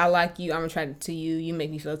flow. Yeah, I like you. I'm attracted to you. You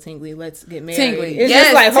make me feel tingly. Let's get married. Tingly. It's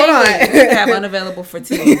just like, hold on. We have unavailable for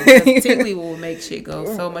tingly. Tingly will make shit go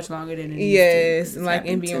so much longer than it needs to. Like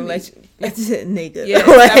in being relationship. Nigga. Yeah,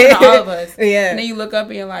 like, all of us. Yeah. And then you look up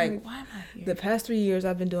and you're like, why am I here? The past 3 years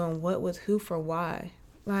I've been doing what with who for why.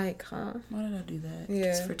 Like, why did I do that? Yeah.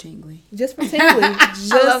 Just for tingly. Just for tingly.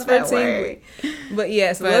 Just for tingly. But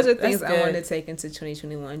yeah, so those are things I wanted to take into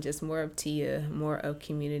 2021. Just more of Tia, more of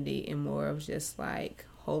community, and more of just like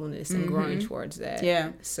holiness and growing towards that.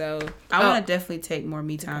 Yeah. So I want to definitely take more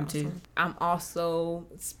me time too. I'm also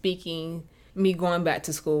speaking me going back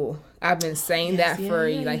to school. I've been saying that for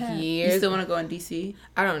years. You still want to go in DC?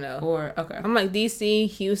 I don't know. Or okay, I'm like DC,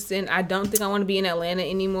 Houston. I don't think I want to be in Atlanta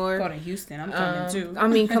anymore. Go to Houston. I'm coming too. I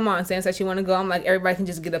mean, come on, Sam said you want to go. I'm like, everybody can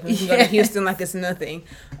just get up and go to Houston like it's nothing.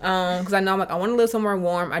 Because I know I'm like, I want to live somewhere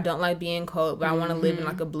warm. I don't like being cold, but I want to live in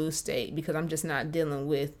like a blue state because I'm just not dealing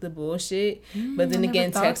with the bullshit. But then again,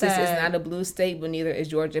 Texas is not a blue state, but neither is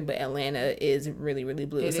Georgia. But Atlanta is really, really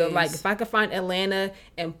blue. Like, if I could find Atlanta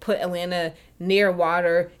and put Atlanta near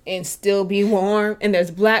water and still be warm, and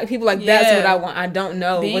there's black people, like that's what I want. I don't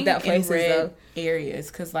know what that place is though.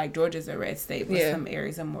 Areas, because like Georgia's a red state, but some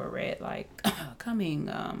areas are more red. Like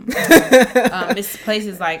it's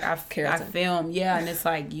places like I film, and it's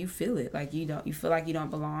like you feel it, like you feel like you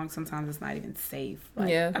don't belong. Sometimes it's not even safe.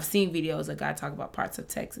 Like, I've seen videos of a guy talk about parts of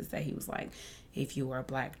Texas that he was like, if you are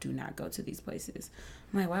black, do not go to these places.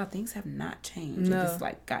 I'm like, wow, things have not changed. No. It's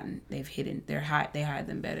like they hide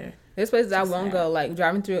them better. There's places I won't go, like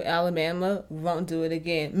driving through Alabama, won't do it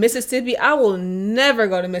again. Mississippi, I will never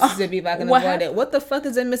go to Mississippi if I can avoid it. What the fuck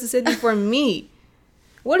is in Mississippi for me?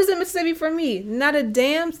 What is in Mississippi for me? Not a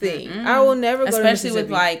damn thing. Mm-mm. I will never go to Mississippi. Especially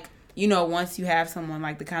with like, once you have someone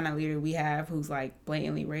like the kind of leader we have who's like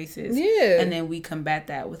blatantly racist. Yeah. And then we combat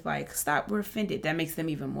that with like, stop, we're offended. That makes them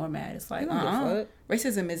even more mad. It's like,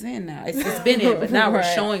 racism is in now. It's been in, but now we're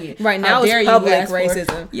showing it. Right now it's public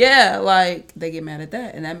racism. Yeah, like they get mad at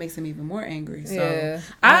that, and that makes them even more angry. So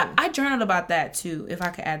I journaled about that too. If I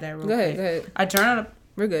could add that real quick. Go ahead. I journaled.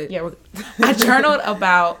 We're good. Yeah, we're good. I journaled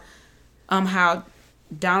about how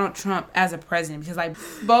Donald Trump as a president, because like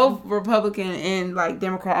both Republican and like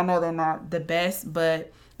Democrat, I know they're not the best,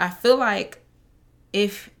 but I feel like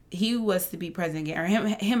if he was to be president again, or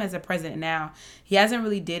him as a president now, he hasn't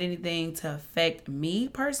really did anything to affect me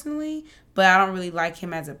personally, but I don't really like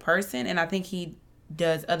him as a person, and I think he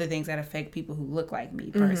does other things that affect people who look like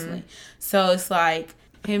me personally. Mm-hmm. So it's like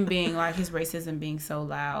him being like, his racism being so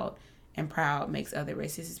loud and proud makes other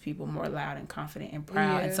racist people more loud and confident and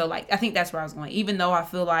proud. Yeah. And so like, I think that's where I was going. Even though I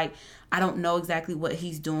feel like I don't know exactly what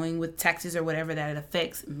he's doing with taxes or whatever that it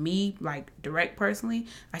affects me, like direct personally,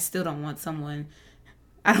 I still don't want someone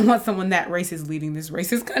that racist leading this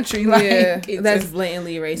racist country. Like, that's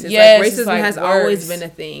blatantly racist. Like, racism has always been a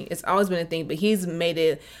thing. It's always been a thing, but he's made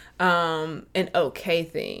it an okay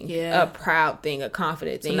thing, a proud thing, a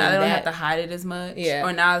confident thing. So now they don't have to hide it as much. Yeah.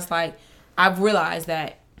 Or now it's like, I've realized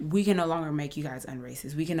that we can no longer make you guys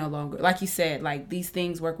unracist. We can no longer, like you said, like these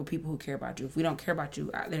things work with people who care about you. If we don't care about you,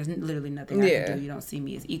 there's literally nothing I can do. You don't see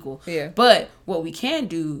me as equal. Yeah. But what we can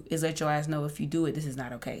do is let your ass know, if you do it, this is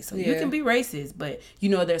not okay. So you can be racist, but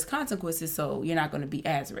there's consequences, so you're not going to be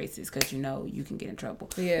as racist because you can get in trouble.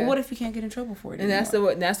 Yeah. But what if you can't get in trouble for it? And that's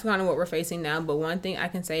kind of what we're facing now. But one thing I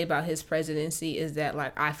can say about his presidency is that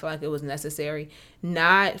like I feel like it was necessary,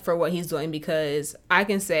 not for what he's doing, because I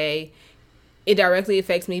can say it directly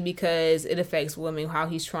affects me because it affects women, how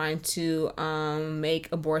he's trying to make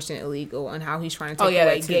abortion illegal and how he's trying to take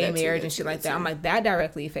away gay marriage and shit like that. I'm like, that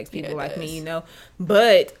directly affects people like me,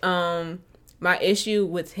 But My issue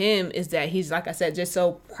with him is that he's, like I said, just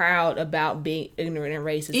so proud about being ignorant and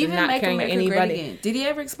racist. Even and not Make caring America anybody. Great Again. Did he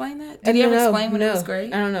ever explain that? Did he ever explain when it was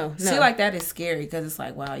great? I don't know. No. Shit like that is scary because it's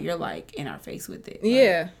like, wow, you're like in our face with it.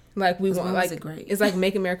 Yeah. Like we want, like, great? It's like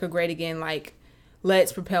Make America Great Again. Like,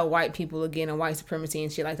 let's propel white people again and white supremacy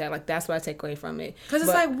and shit like that. Like, that's what I take away from it. Because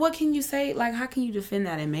it's like, what can you say? Like, how can you defend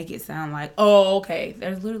that and make it sound like, oh, okay,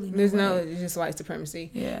 there's literally no it's just white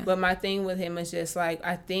supremacy. Yeah. But my thing with him is just like,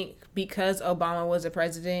 I think because Obama was a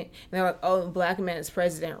president, and they're like, oh, black man is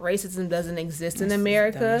president, racism doesn't exist in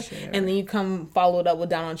America. And then you come followed up with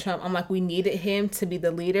Donald Trump. I'm like, we needed him to be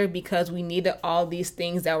the leader because we needed all these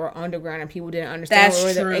things that were underground and people didn't understand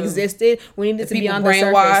that existed. We needed to be on the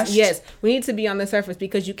surface. Yes, we need to be on the surface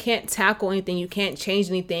because you can't tackle anything, you can't change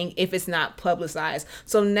anything if it's not publicized.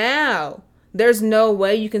 So now there's no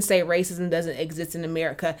way you can say racism doesn't exist in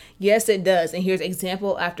America. Yes, it does. And here's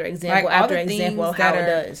example after example like after example of how it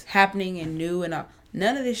does. Happening and new and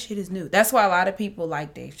none of this shit is new. That's why a lot of people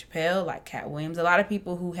like Dave Chappelle, like Cat Williams, a lot of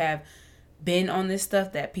people who have been on this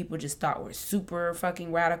stuff that people just thought were super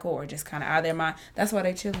fucking radical or just kind of out of their mind. That's why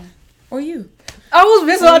they chilling. Or you. I was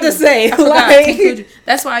just about to say. Like,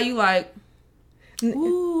 that's why you like,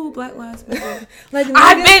 ooh, Black Lives Matter. Like,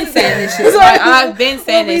 I've been saying this shit. Like, I've been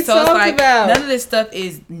saying this. So it's like, none of this stuff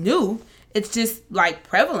is new. It's just like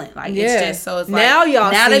prevalent. Like, it's just, so it's like, now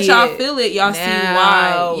that y'all feel it, y'all see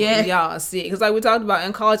why. Yeah. Y'all see it. Because like we talked about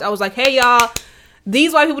in college, I was like, hey, y'all,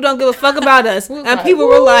 these white people don't give a fuck about us. And people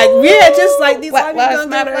were like, yeah, just like these white people don't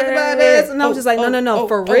give a fuck about us. And I was just like, no,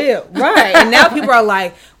 for real. Right. And now people are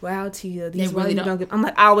like, wow, Tia, these white people don't give. I'm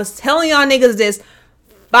like, I was telling y'all niggas this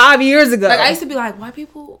 5 years ago. Like, I used to be like, white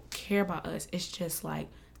people care about us. It's just like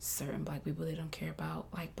certain black people they don't care about.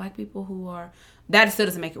 Like, black people who are, that still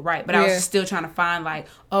doesn't make it right. But I was still trying to find like,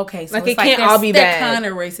 okay, so like it's it can't all be bad. Kind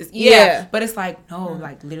of racist. Yeah. But it's like, no,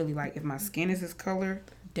 like literally, like if my skin is this color,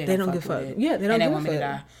 they don't give a fuck. Yeah, they don't give a fuck.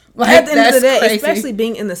 Die. Like, at the end of the day, especially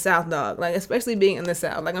being in the South, dog. Like, especially being in the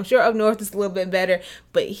South. Like, I'm sure up north it's a little bit better.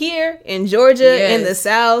 But here in Georgia, in the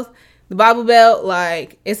South, the Bible Belt,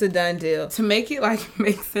 like, it's a done deal. To make it, like,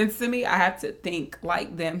 make sense to me, I have to think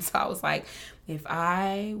like them. So I was like, if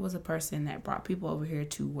I was a person that brought people over here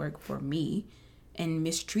to work for me and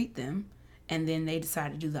mistreat them, and then they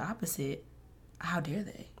decide to do the opposite, how dare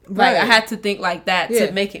they? Right. Like, I had to think like that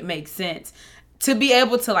to make it make sense. To be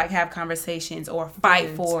able to, like, have conversations or fight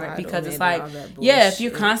for it. Because it's like, yeah, if you're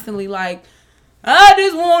constantly like, I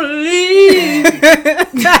just want to leave.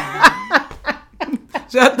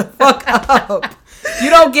 Shut the fuck up. You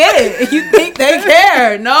don't get it. You think they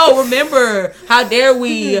care. No, remember, how dare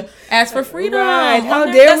we ask for freedom? Right. How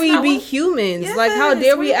dare we be humans? Yes, like, how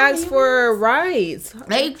dare we ask for rights?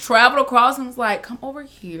 They traveled across and was like, come over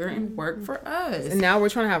here and work for us. And now we're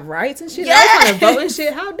trying to have rights and shit? Yes. Now we're trying to vote and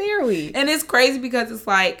shit? How dare we? And it's crazy because it's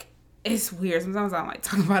like, it's weird. Sometimes I don't like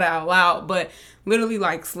talking about it out loud, but literally,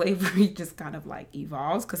 like, slavery just kind of like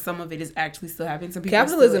evolves because some of it is actually still happening. Some people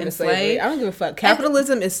capitalism is slavery. I don't give a fuck.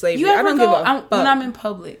 Capitalism is slavery. I don't give a fuck. When I'm in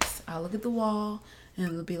Publix, I look at the wall and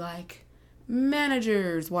it'll be like,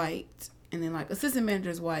 manager's white, and then like assistant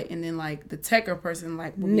manager's white, and then like the techer person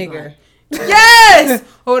like nigger. Like, yes,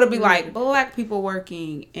 or it'll be like black people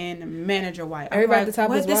working and manager white. Everybody at the top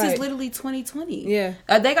is white. This is literally 2020. Yeah,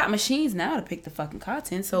 they got machines now to pick the fucking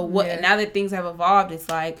cotton. So what? Yeah. Now that things have evolved, it's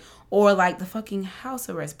like, or like the fucking house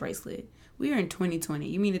arrest bracelet. We are in 2020.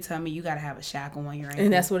 You mean to tell me you gotta have a shackle on your ankle?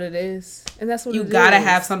 And that's what it is. And that's what you gotta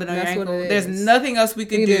have something on your ankle. There's nothing else we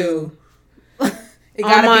can do. It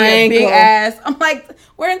gotta be a big ass. I'm like,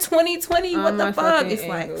 we're in 2020. What the fuck? It's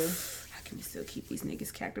like, how can we still keep these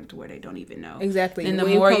niggas captive to where they don't even know? Exactly. And the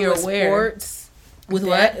more you're aware. With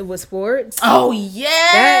what? With sports. Oh,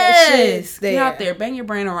 yes. That shit. Get out there. Bang your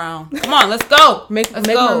brain around. Come on, let's go. Make my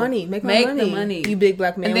money. Make the money. You big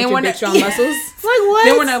black man and with your big strong muscles. Like, what?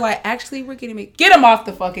 Then when they're like, actually, we're getting get him off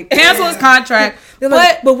the fucking, cancel his contract.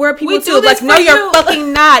 But where are people too? Like, no, you're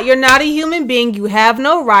fucking not. You're not a human being. You have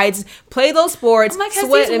no rights. Play those sports. Like,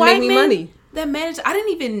 sweat and make me money. That managed, I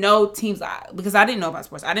didn't even know teams, because I didn't know about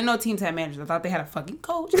sports. I didn't know teams had managers. I thought they had a fucking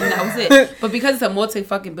coach, and that was it. But because it's a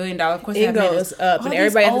multi-fucking $billion, of course, it goes up, and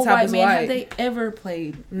everybody at the top is white. Have they ever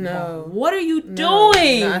played? No. What are you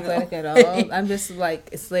doing? Not athletic at all. I'm just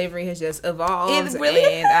like, slavery has just evolved. It really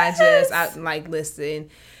and I'm like, listen,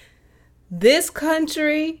 this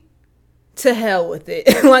country, to hell with it.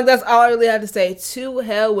 Like, that's all I really have to say. To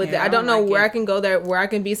hell with it. I don't know where I can go there, where I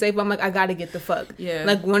can be safe. But I'm like, I gotta get the fuck. Yeah.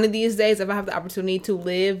 Like, one of these days, if I have the opportunity to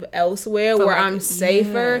live elsewhere where I'm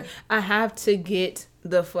safer, I have to get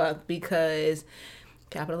the fuck, because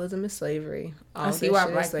capitalism is slavery. I see why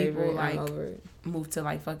black people like move to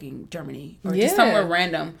like fucking Germany or just somewhere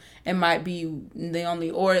random. It might be the only,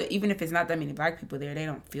 or even if it's not that many black people there, they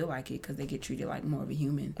don't feel like it because they get treated like more of a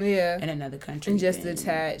human in another country. And just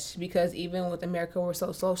detached, because even with America, we're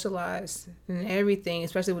so socialized and everything,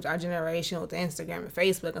 especially with our generation, with Instagram and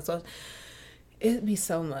Facebook and so. It'd be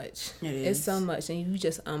so much. It's so much, and you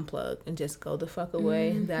just unplug and just go the fuck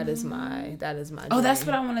away. Mm-hmm. That is my Oh, that's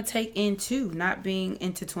what I want to take in too. Not being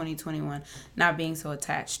into 2021, not being so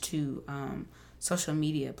attached to social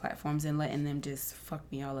media platforms and letting them just fuck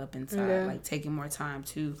me all up inside. Yeah. Like taking more time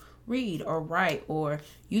to read or write or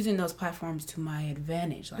using those platforms to my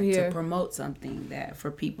advantage, like to promote something that for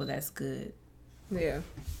people that's good. Yeah.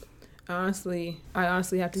 I honestly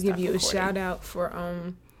have to give you a shout out for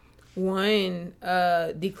one,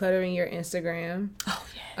 decluttering your Instagram. Oh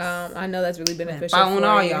yes. I know that's really beneficial. Following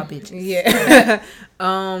all y'all bitches. Yeah.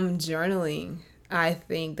 Journaling. I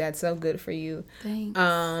think that's so good for you. Thanks.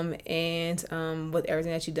 And with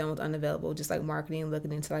everything that you've done with Unavailable, just like marketing,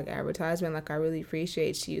 looking into like advertisement, like I really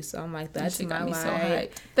appreciate you. So I'm like, that's my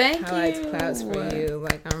life. So thank highlights, you. Clouds for you.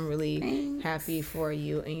 Like I'm really happy for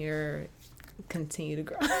you and your continue to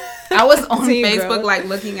grow. I was on Facebook like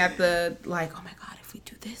looking at the like, oh my god, if we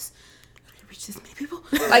do this, this many people,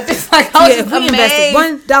 like just like I was just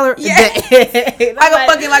amazed. $1 a day. Like a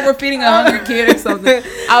fucking like we're feeding a hungry kid or something.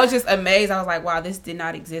 I was just amazed. I was like, wow, this did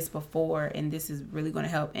not exist before, and this is really going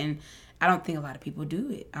to help. And I don't think a lot of people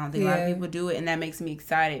do it. I don't think a lot of people do it, and that makes me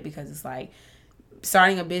excited because it's like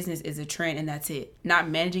starting a business is a trend, and that's it. Not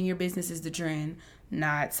managing your business is the trend.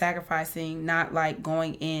 Not sacrificing. Not like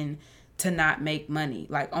going in to not make money,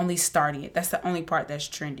 like only starting it. That's the only part that's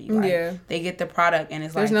trendy. Like they get the product and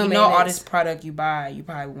it's like, no all this product you buy, you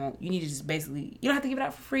probably won't. You need to just basically, you don't have to give it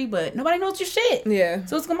out for free, but nobody knows your shit. Yeah.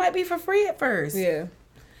 So it's might be for free at first. Yeah.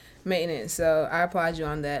 Maintenance. So I applaud you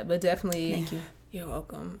on that, but definitely. Thank you. You're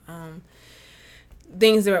welcome.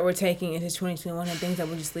 Things that we're taking into 2021 and things that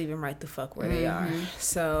we're just leaving right the fuck where they are.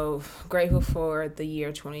 So grateful for the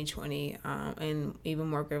year 2020, and even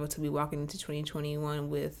more grateful to be walking into 2021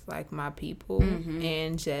 with like my people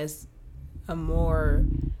and just a more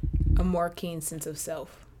keen sense of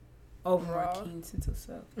self overall. More keen sense of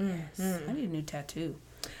self. Yes. I need a new tattoo.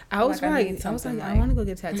 I was like, I want to go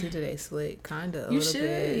get tattooed today, slick, kind of. You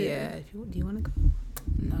should. Yeah. Do you want to go?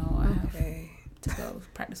 No, I have to go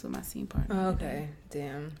practice with my scene partner. Okay,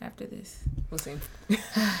 damn. After this, we'll see.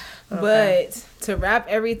 But to wrap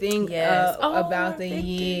everything up about the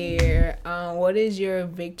year, what is your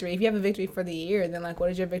victory? If you have a victory for the year, then like, what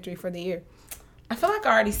is your victory for the year? I feel like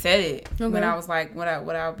I already said it when I was like, what I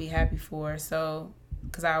would be happy for. So,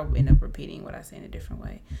 because I'll end up repeating what I say in a different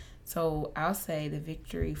way. So I'll say the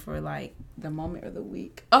victory for like the moment of the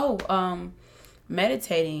week.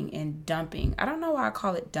 Meditating and dumping. I don't know why I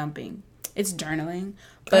call it dumping. It's journaling.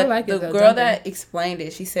 But the girl that explained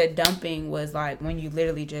it, she said dumping was like when you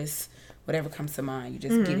literally just, whatever comes to mind, you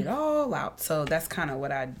just get it all out. So that's kind of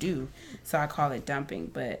what I do. So I call it dumping.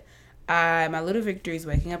 But my little victory is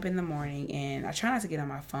waking up in the morning, and I try not to get on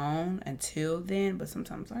my phone until then, but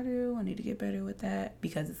sometimes I do. I need to get better with that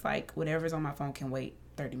because it's like whatever's on my phone can wait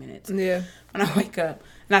 30 minutes. Yeah. When I wake up.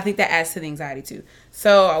 And I think that adds to the anxiety too.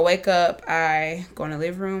 So I wake up, I go in the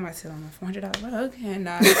living room, I sit on my $400 rug, and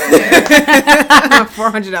I stare.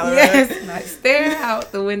 $400 rug. Yes. And I stare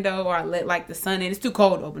out the window, or I let like the sun in. It's too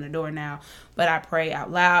cold to open the door now. But I pray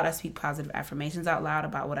out loud. I speak positive affirmations out loud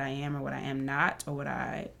about what I am or what I am not, or what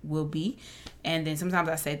I will be. And then sometimes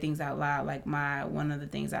I say things out loud. Like one of the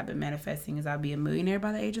things I've been manifesting is I'll be a millionaire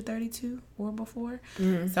by the age of 32 or before.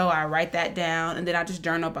 So I write that down, and then I just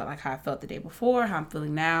journal about like how I felt the day before, how I'm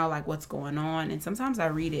feeling now, like what's going on. And sometimes I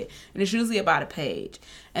read it, and it's usually about a page.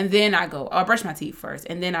 And then I'll brush my teeth first,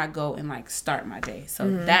 and then I go and like start my day. So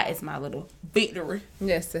that is my little victory.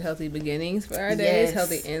 Yes, the healthy beginnings for our days,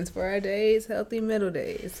 healthy ends for our days, healthy middle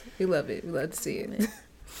days. We love it. We love to see it.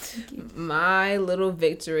 My little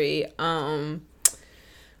victory,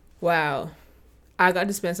 wow, I got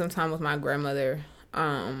to spend some time with my grandmother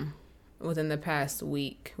within the past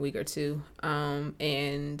week or two,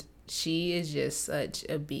 and she is just such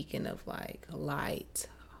a beacon of like light,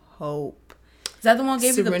 hope. Is that the one who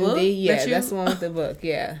gave you the book? Yeah, that's the one with the book.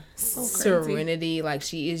 Yeah. So Serenity. Like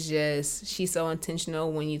she's so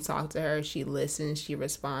intentional. When you talk to her, she listens, she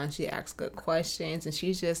responds, she asks good questions, and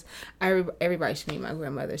she's just, everybody should meet my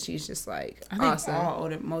grandmother. She's just like awesome. I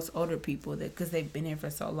think most older people, that because they've been here for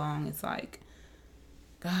so long, it's like,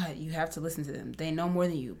 God, you have to listen to them. They know more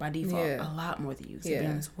than you by default, a lot more than you. So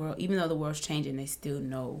in this world, even though the world's changing, they still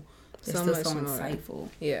know. They're so insightful.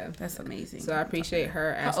 Yeah. That's amazing. So I appreciate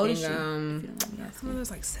her asking. How old is she? I was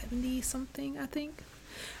like 70 something, I think.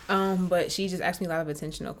 But she just asked me a lot of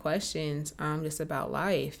intentional questions, just about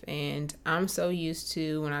life. And I'm so used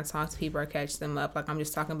to when I talk to people or catch them up, like I'm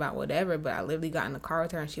just talking about whatever. But I literally got in the car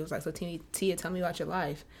with her and she was like, so Tia, tell me about your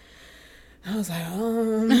life. I was like,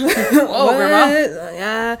 whoa, grandma.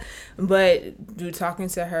 Yeah. But through talking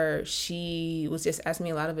to her, she was just asking me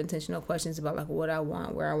a lot of intentional questions about like what I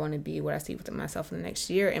want, where I want to be, what I see within myself in the next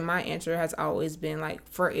year. And my answer has always been like,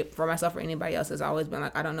 for myself or anybody else, has always been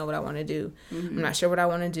like, I don't know what I want to do. Mm-hmm. I'm not sure what I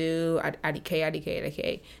want to do. I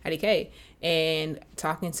decay. And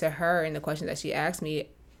talking to her and the questions that she asked me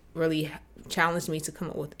really challenged me to come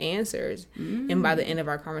up with answers. And by the end of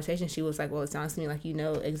our conversation, she was like, well, it sounds to me like you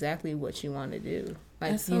know exactly what you want to do.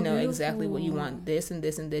 Like, so you know beautiful. Exactly what you want, this and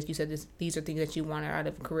this and this. You said these are things that you want out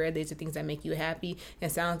of a career. These are things that make you happy.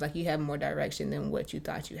 It sounds like you have more direction than what you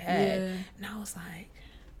thought you had. Yeah. And I was like,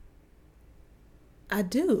 I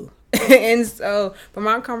do. And so from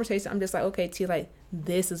our conversation, I'm just like, okay, T, like,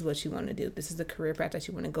 this is what you want to do. This is the career path that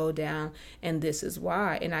you want to go down, and this is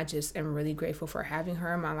why. And I just am really grateful for having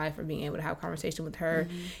her in my life, for being able to have a conversation with her,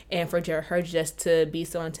 and for her just to be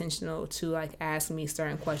so intentional to like ask me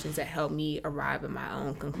certain questions that help me arrive at my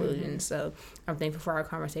own conclusions. So I'm thankful for our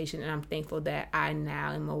conversation, and I'm thankful that I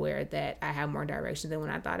now am aware that I have more direction than when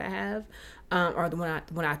I thought I have, or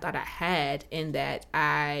when I thought I had, and that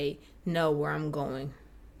I know where I'm going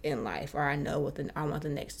in life, or I know what I want the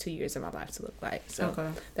next 2 years of my life to look like.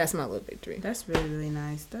 So that's my little victory. That's really, really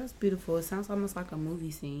nice. That's beautiful. It sounds almost like a movie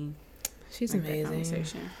scene. She's like amazing.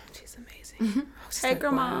 She's amazing. Hey, like,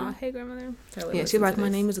 grandma. Wow. Hey, grandmother. Yeah, she's like, my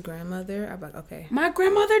name is grandmother. I'm like, okay. My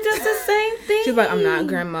grandmother does the same thing. She's like, I'm not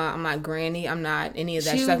grandma. I'm not granny. I'm not any of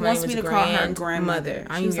that. She's like, my name is grandmother.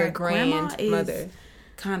 I'm your grandmother.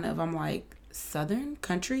 Kind of, I'm like, southern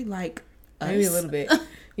country, like us. Maybe a little bit.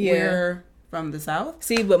 Yeah. We're from the South.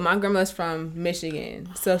 See, but my grandma's from Michigan,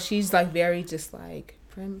 so she's like very just like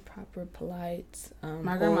prim, proper, polite.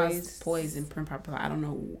 My grandma's poised and prim, proper, polite. I don't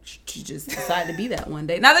know. She just decided to be that one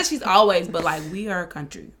day. Not that she's always, but like we are a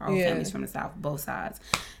country. Our whole family's from the South, both sides.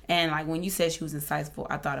 And like when you said she was insightful,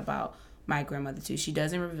 I thought about my grandmother too. She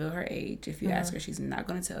doesn't reveal her age. If you ask her, she's not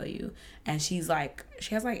going to tell you. And she's like,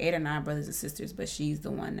 she has like 8 or 9 brothers and sisters, but she's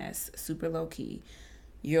the one that's super low key.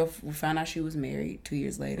 We found out she was married 2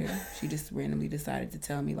 years later. She just randomly decided to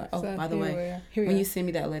tell me, like, oh, by the way, when you send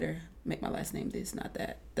me that letter, make my last name this, not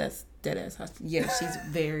that. That's dead ass. Yeah, she's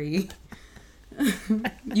very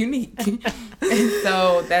unique. And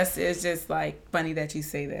so it's just like funny that you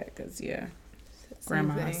say that, because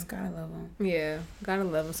grandmas, gotta love them. Yeah, gotta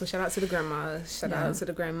love them. So shout out to the grandmas, shout out to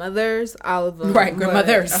the grandmothers, all of them. Right,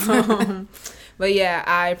 grandmothers. But yeah,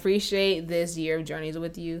 I appreciate this year of journeys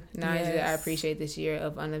with you, Naija. I appreciate this year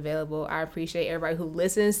of Unavailable. I appreciate everybody who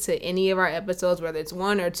listens to any of our episodes, whether it's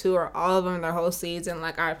 1 or 2 or all of them, their whole season.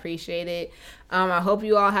 Like, I appreciate it. I hope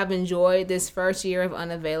you all have enjoyed this first year of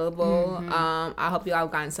Unavailable. I hope you all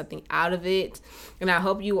have gotten something out of it. And I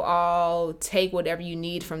hope you all take whatever you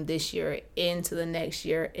need from this year into the next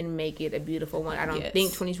year and make it a beautiful one. I don't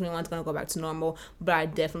think 2021 is going to go back to normal, but I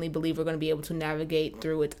definitely believe we're going to be able to navigate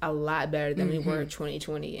through it a lot better than we were in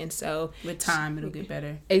 2020. And so with time, it'll get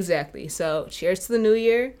better. Exactly. So cheers to the new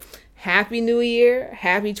year. Happy New Year.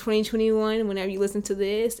 Happy 2021 whenever you listen to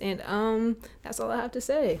this. And that's all I have to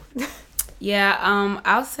say. Yeah,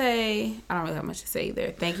 I'll say, I don't really have much to say either.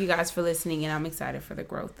 Thank you guys for listening, and I'm excited for the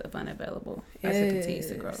growth of Unavailable as it continues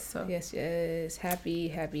to grow. So Yes. Happy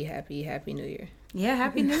New Year. Yeah,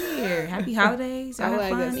 Happy New Year. Happy holidays. Have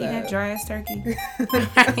fun. Eat that dry ass turkey.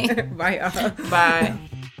 Bye, y'all. Bye.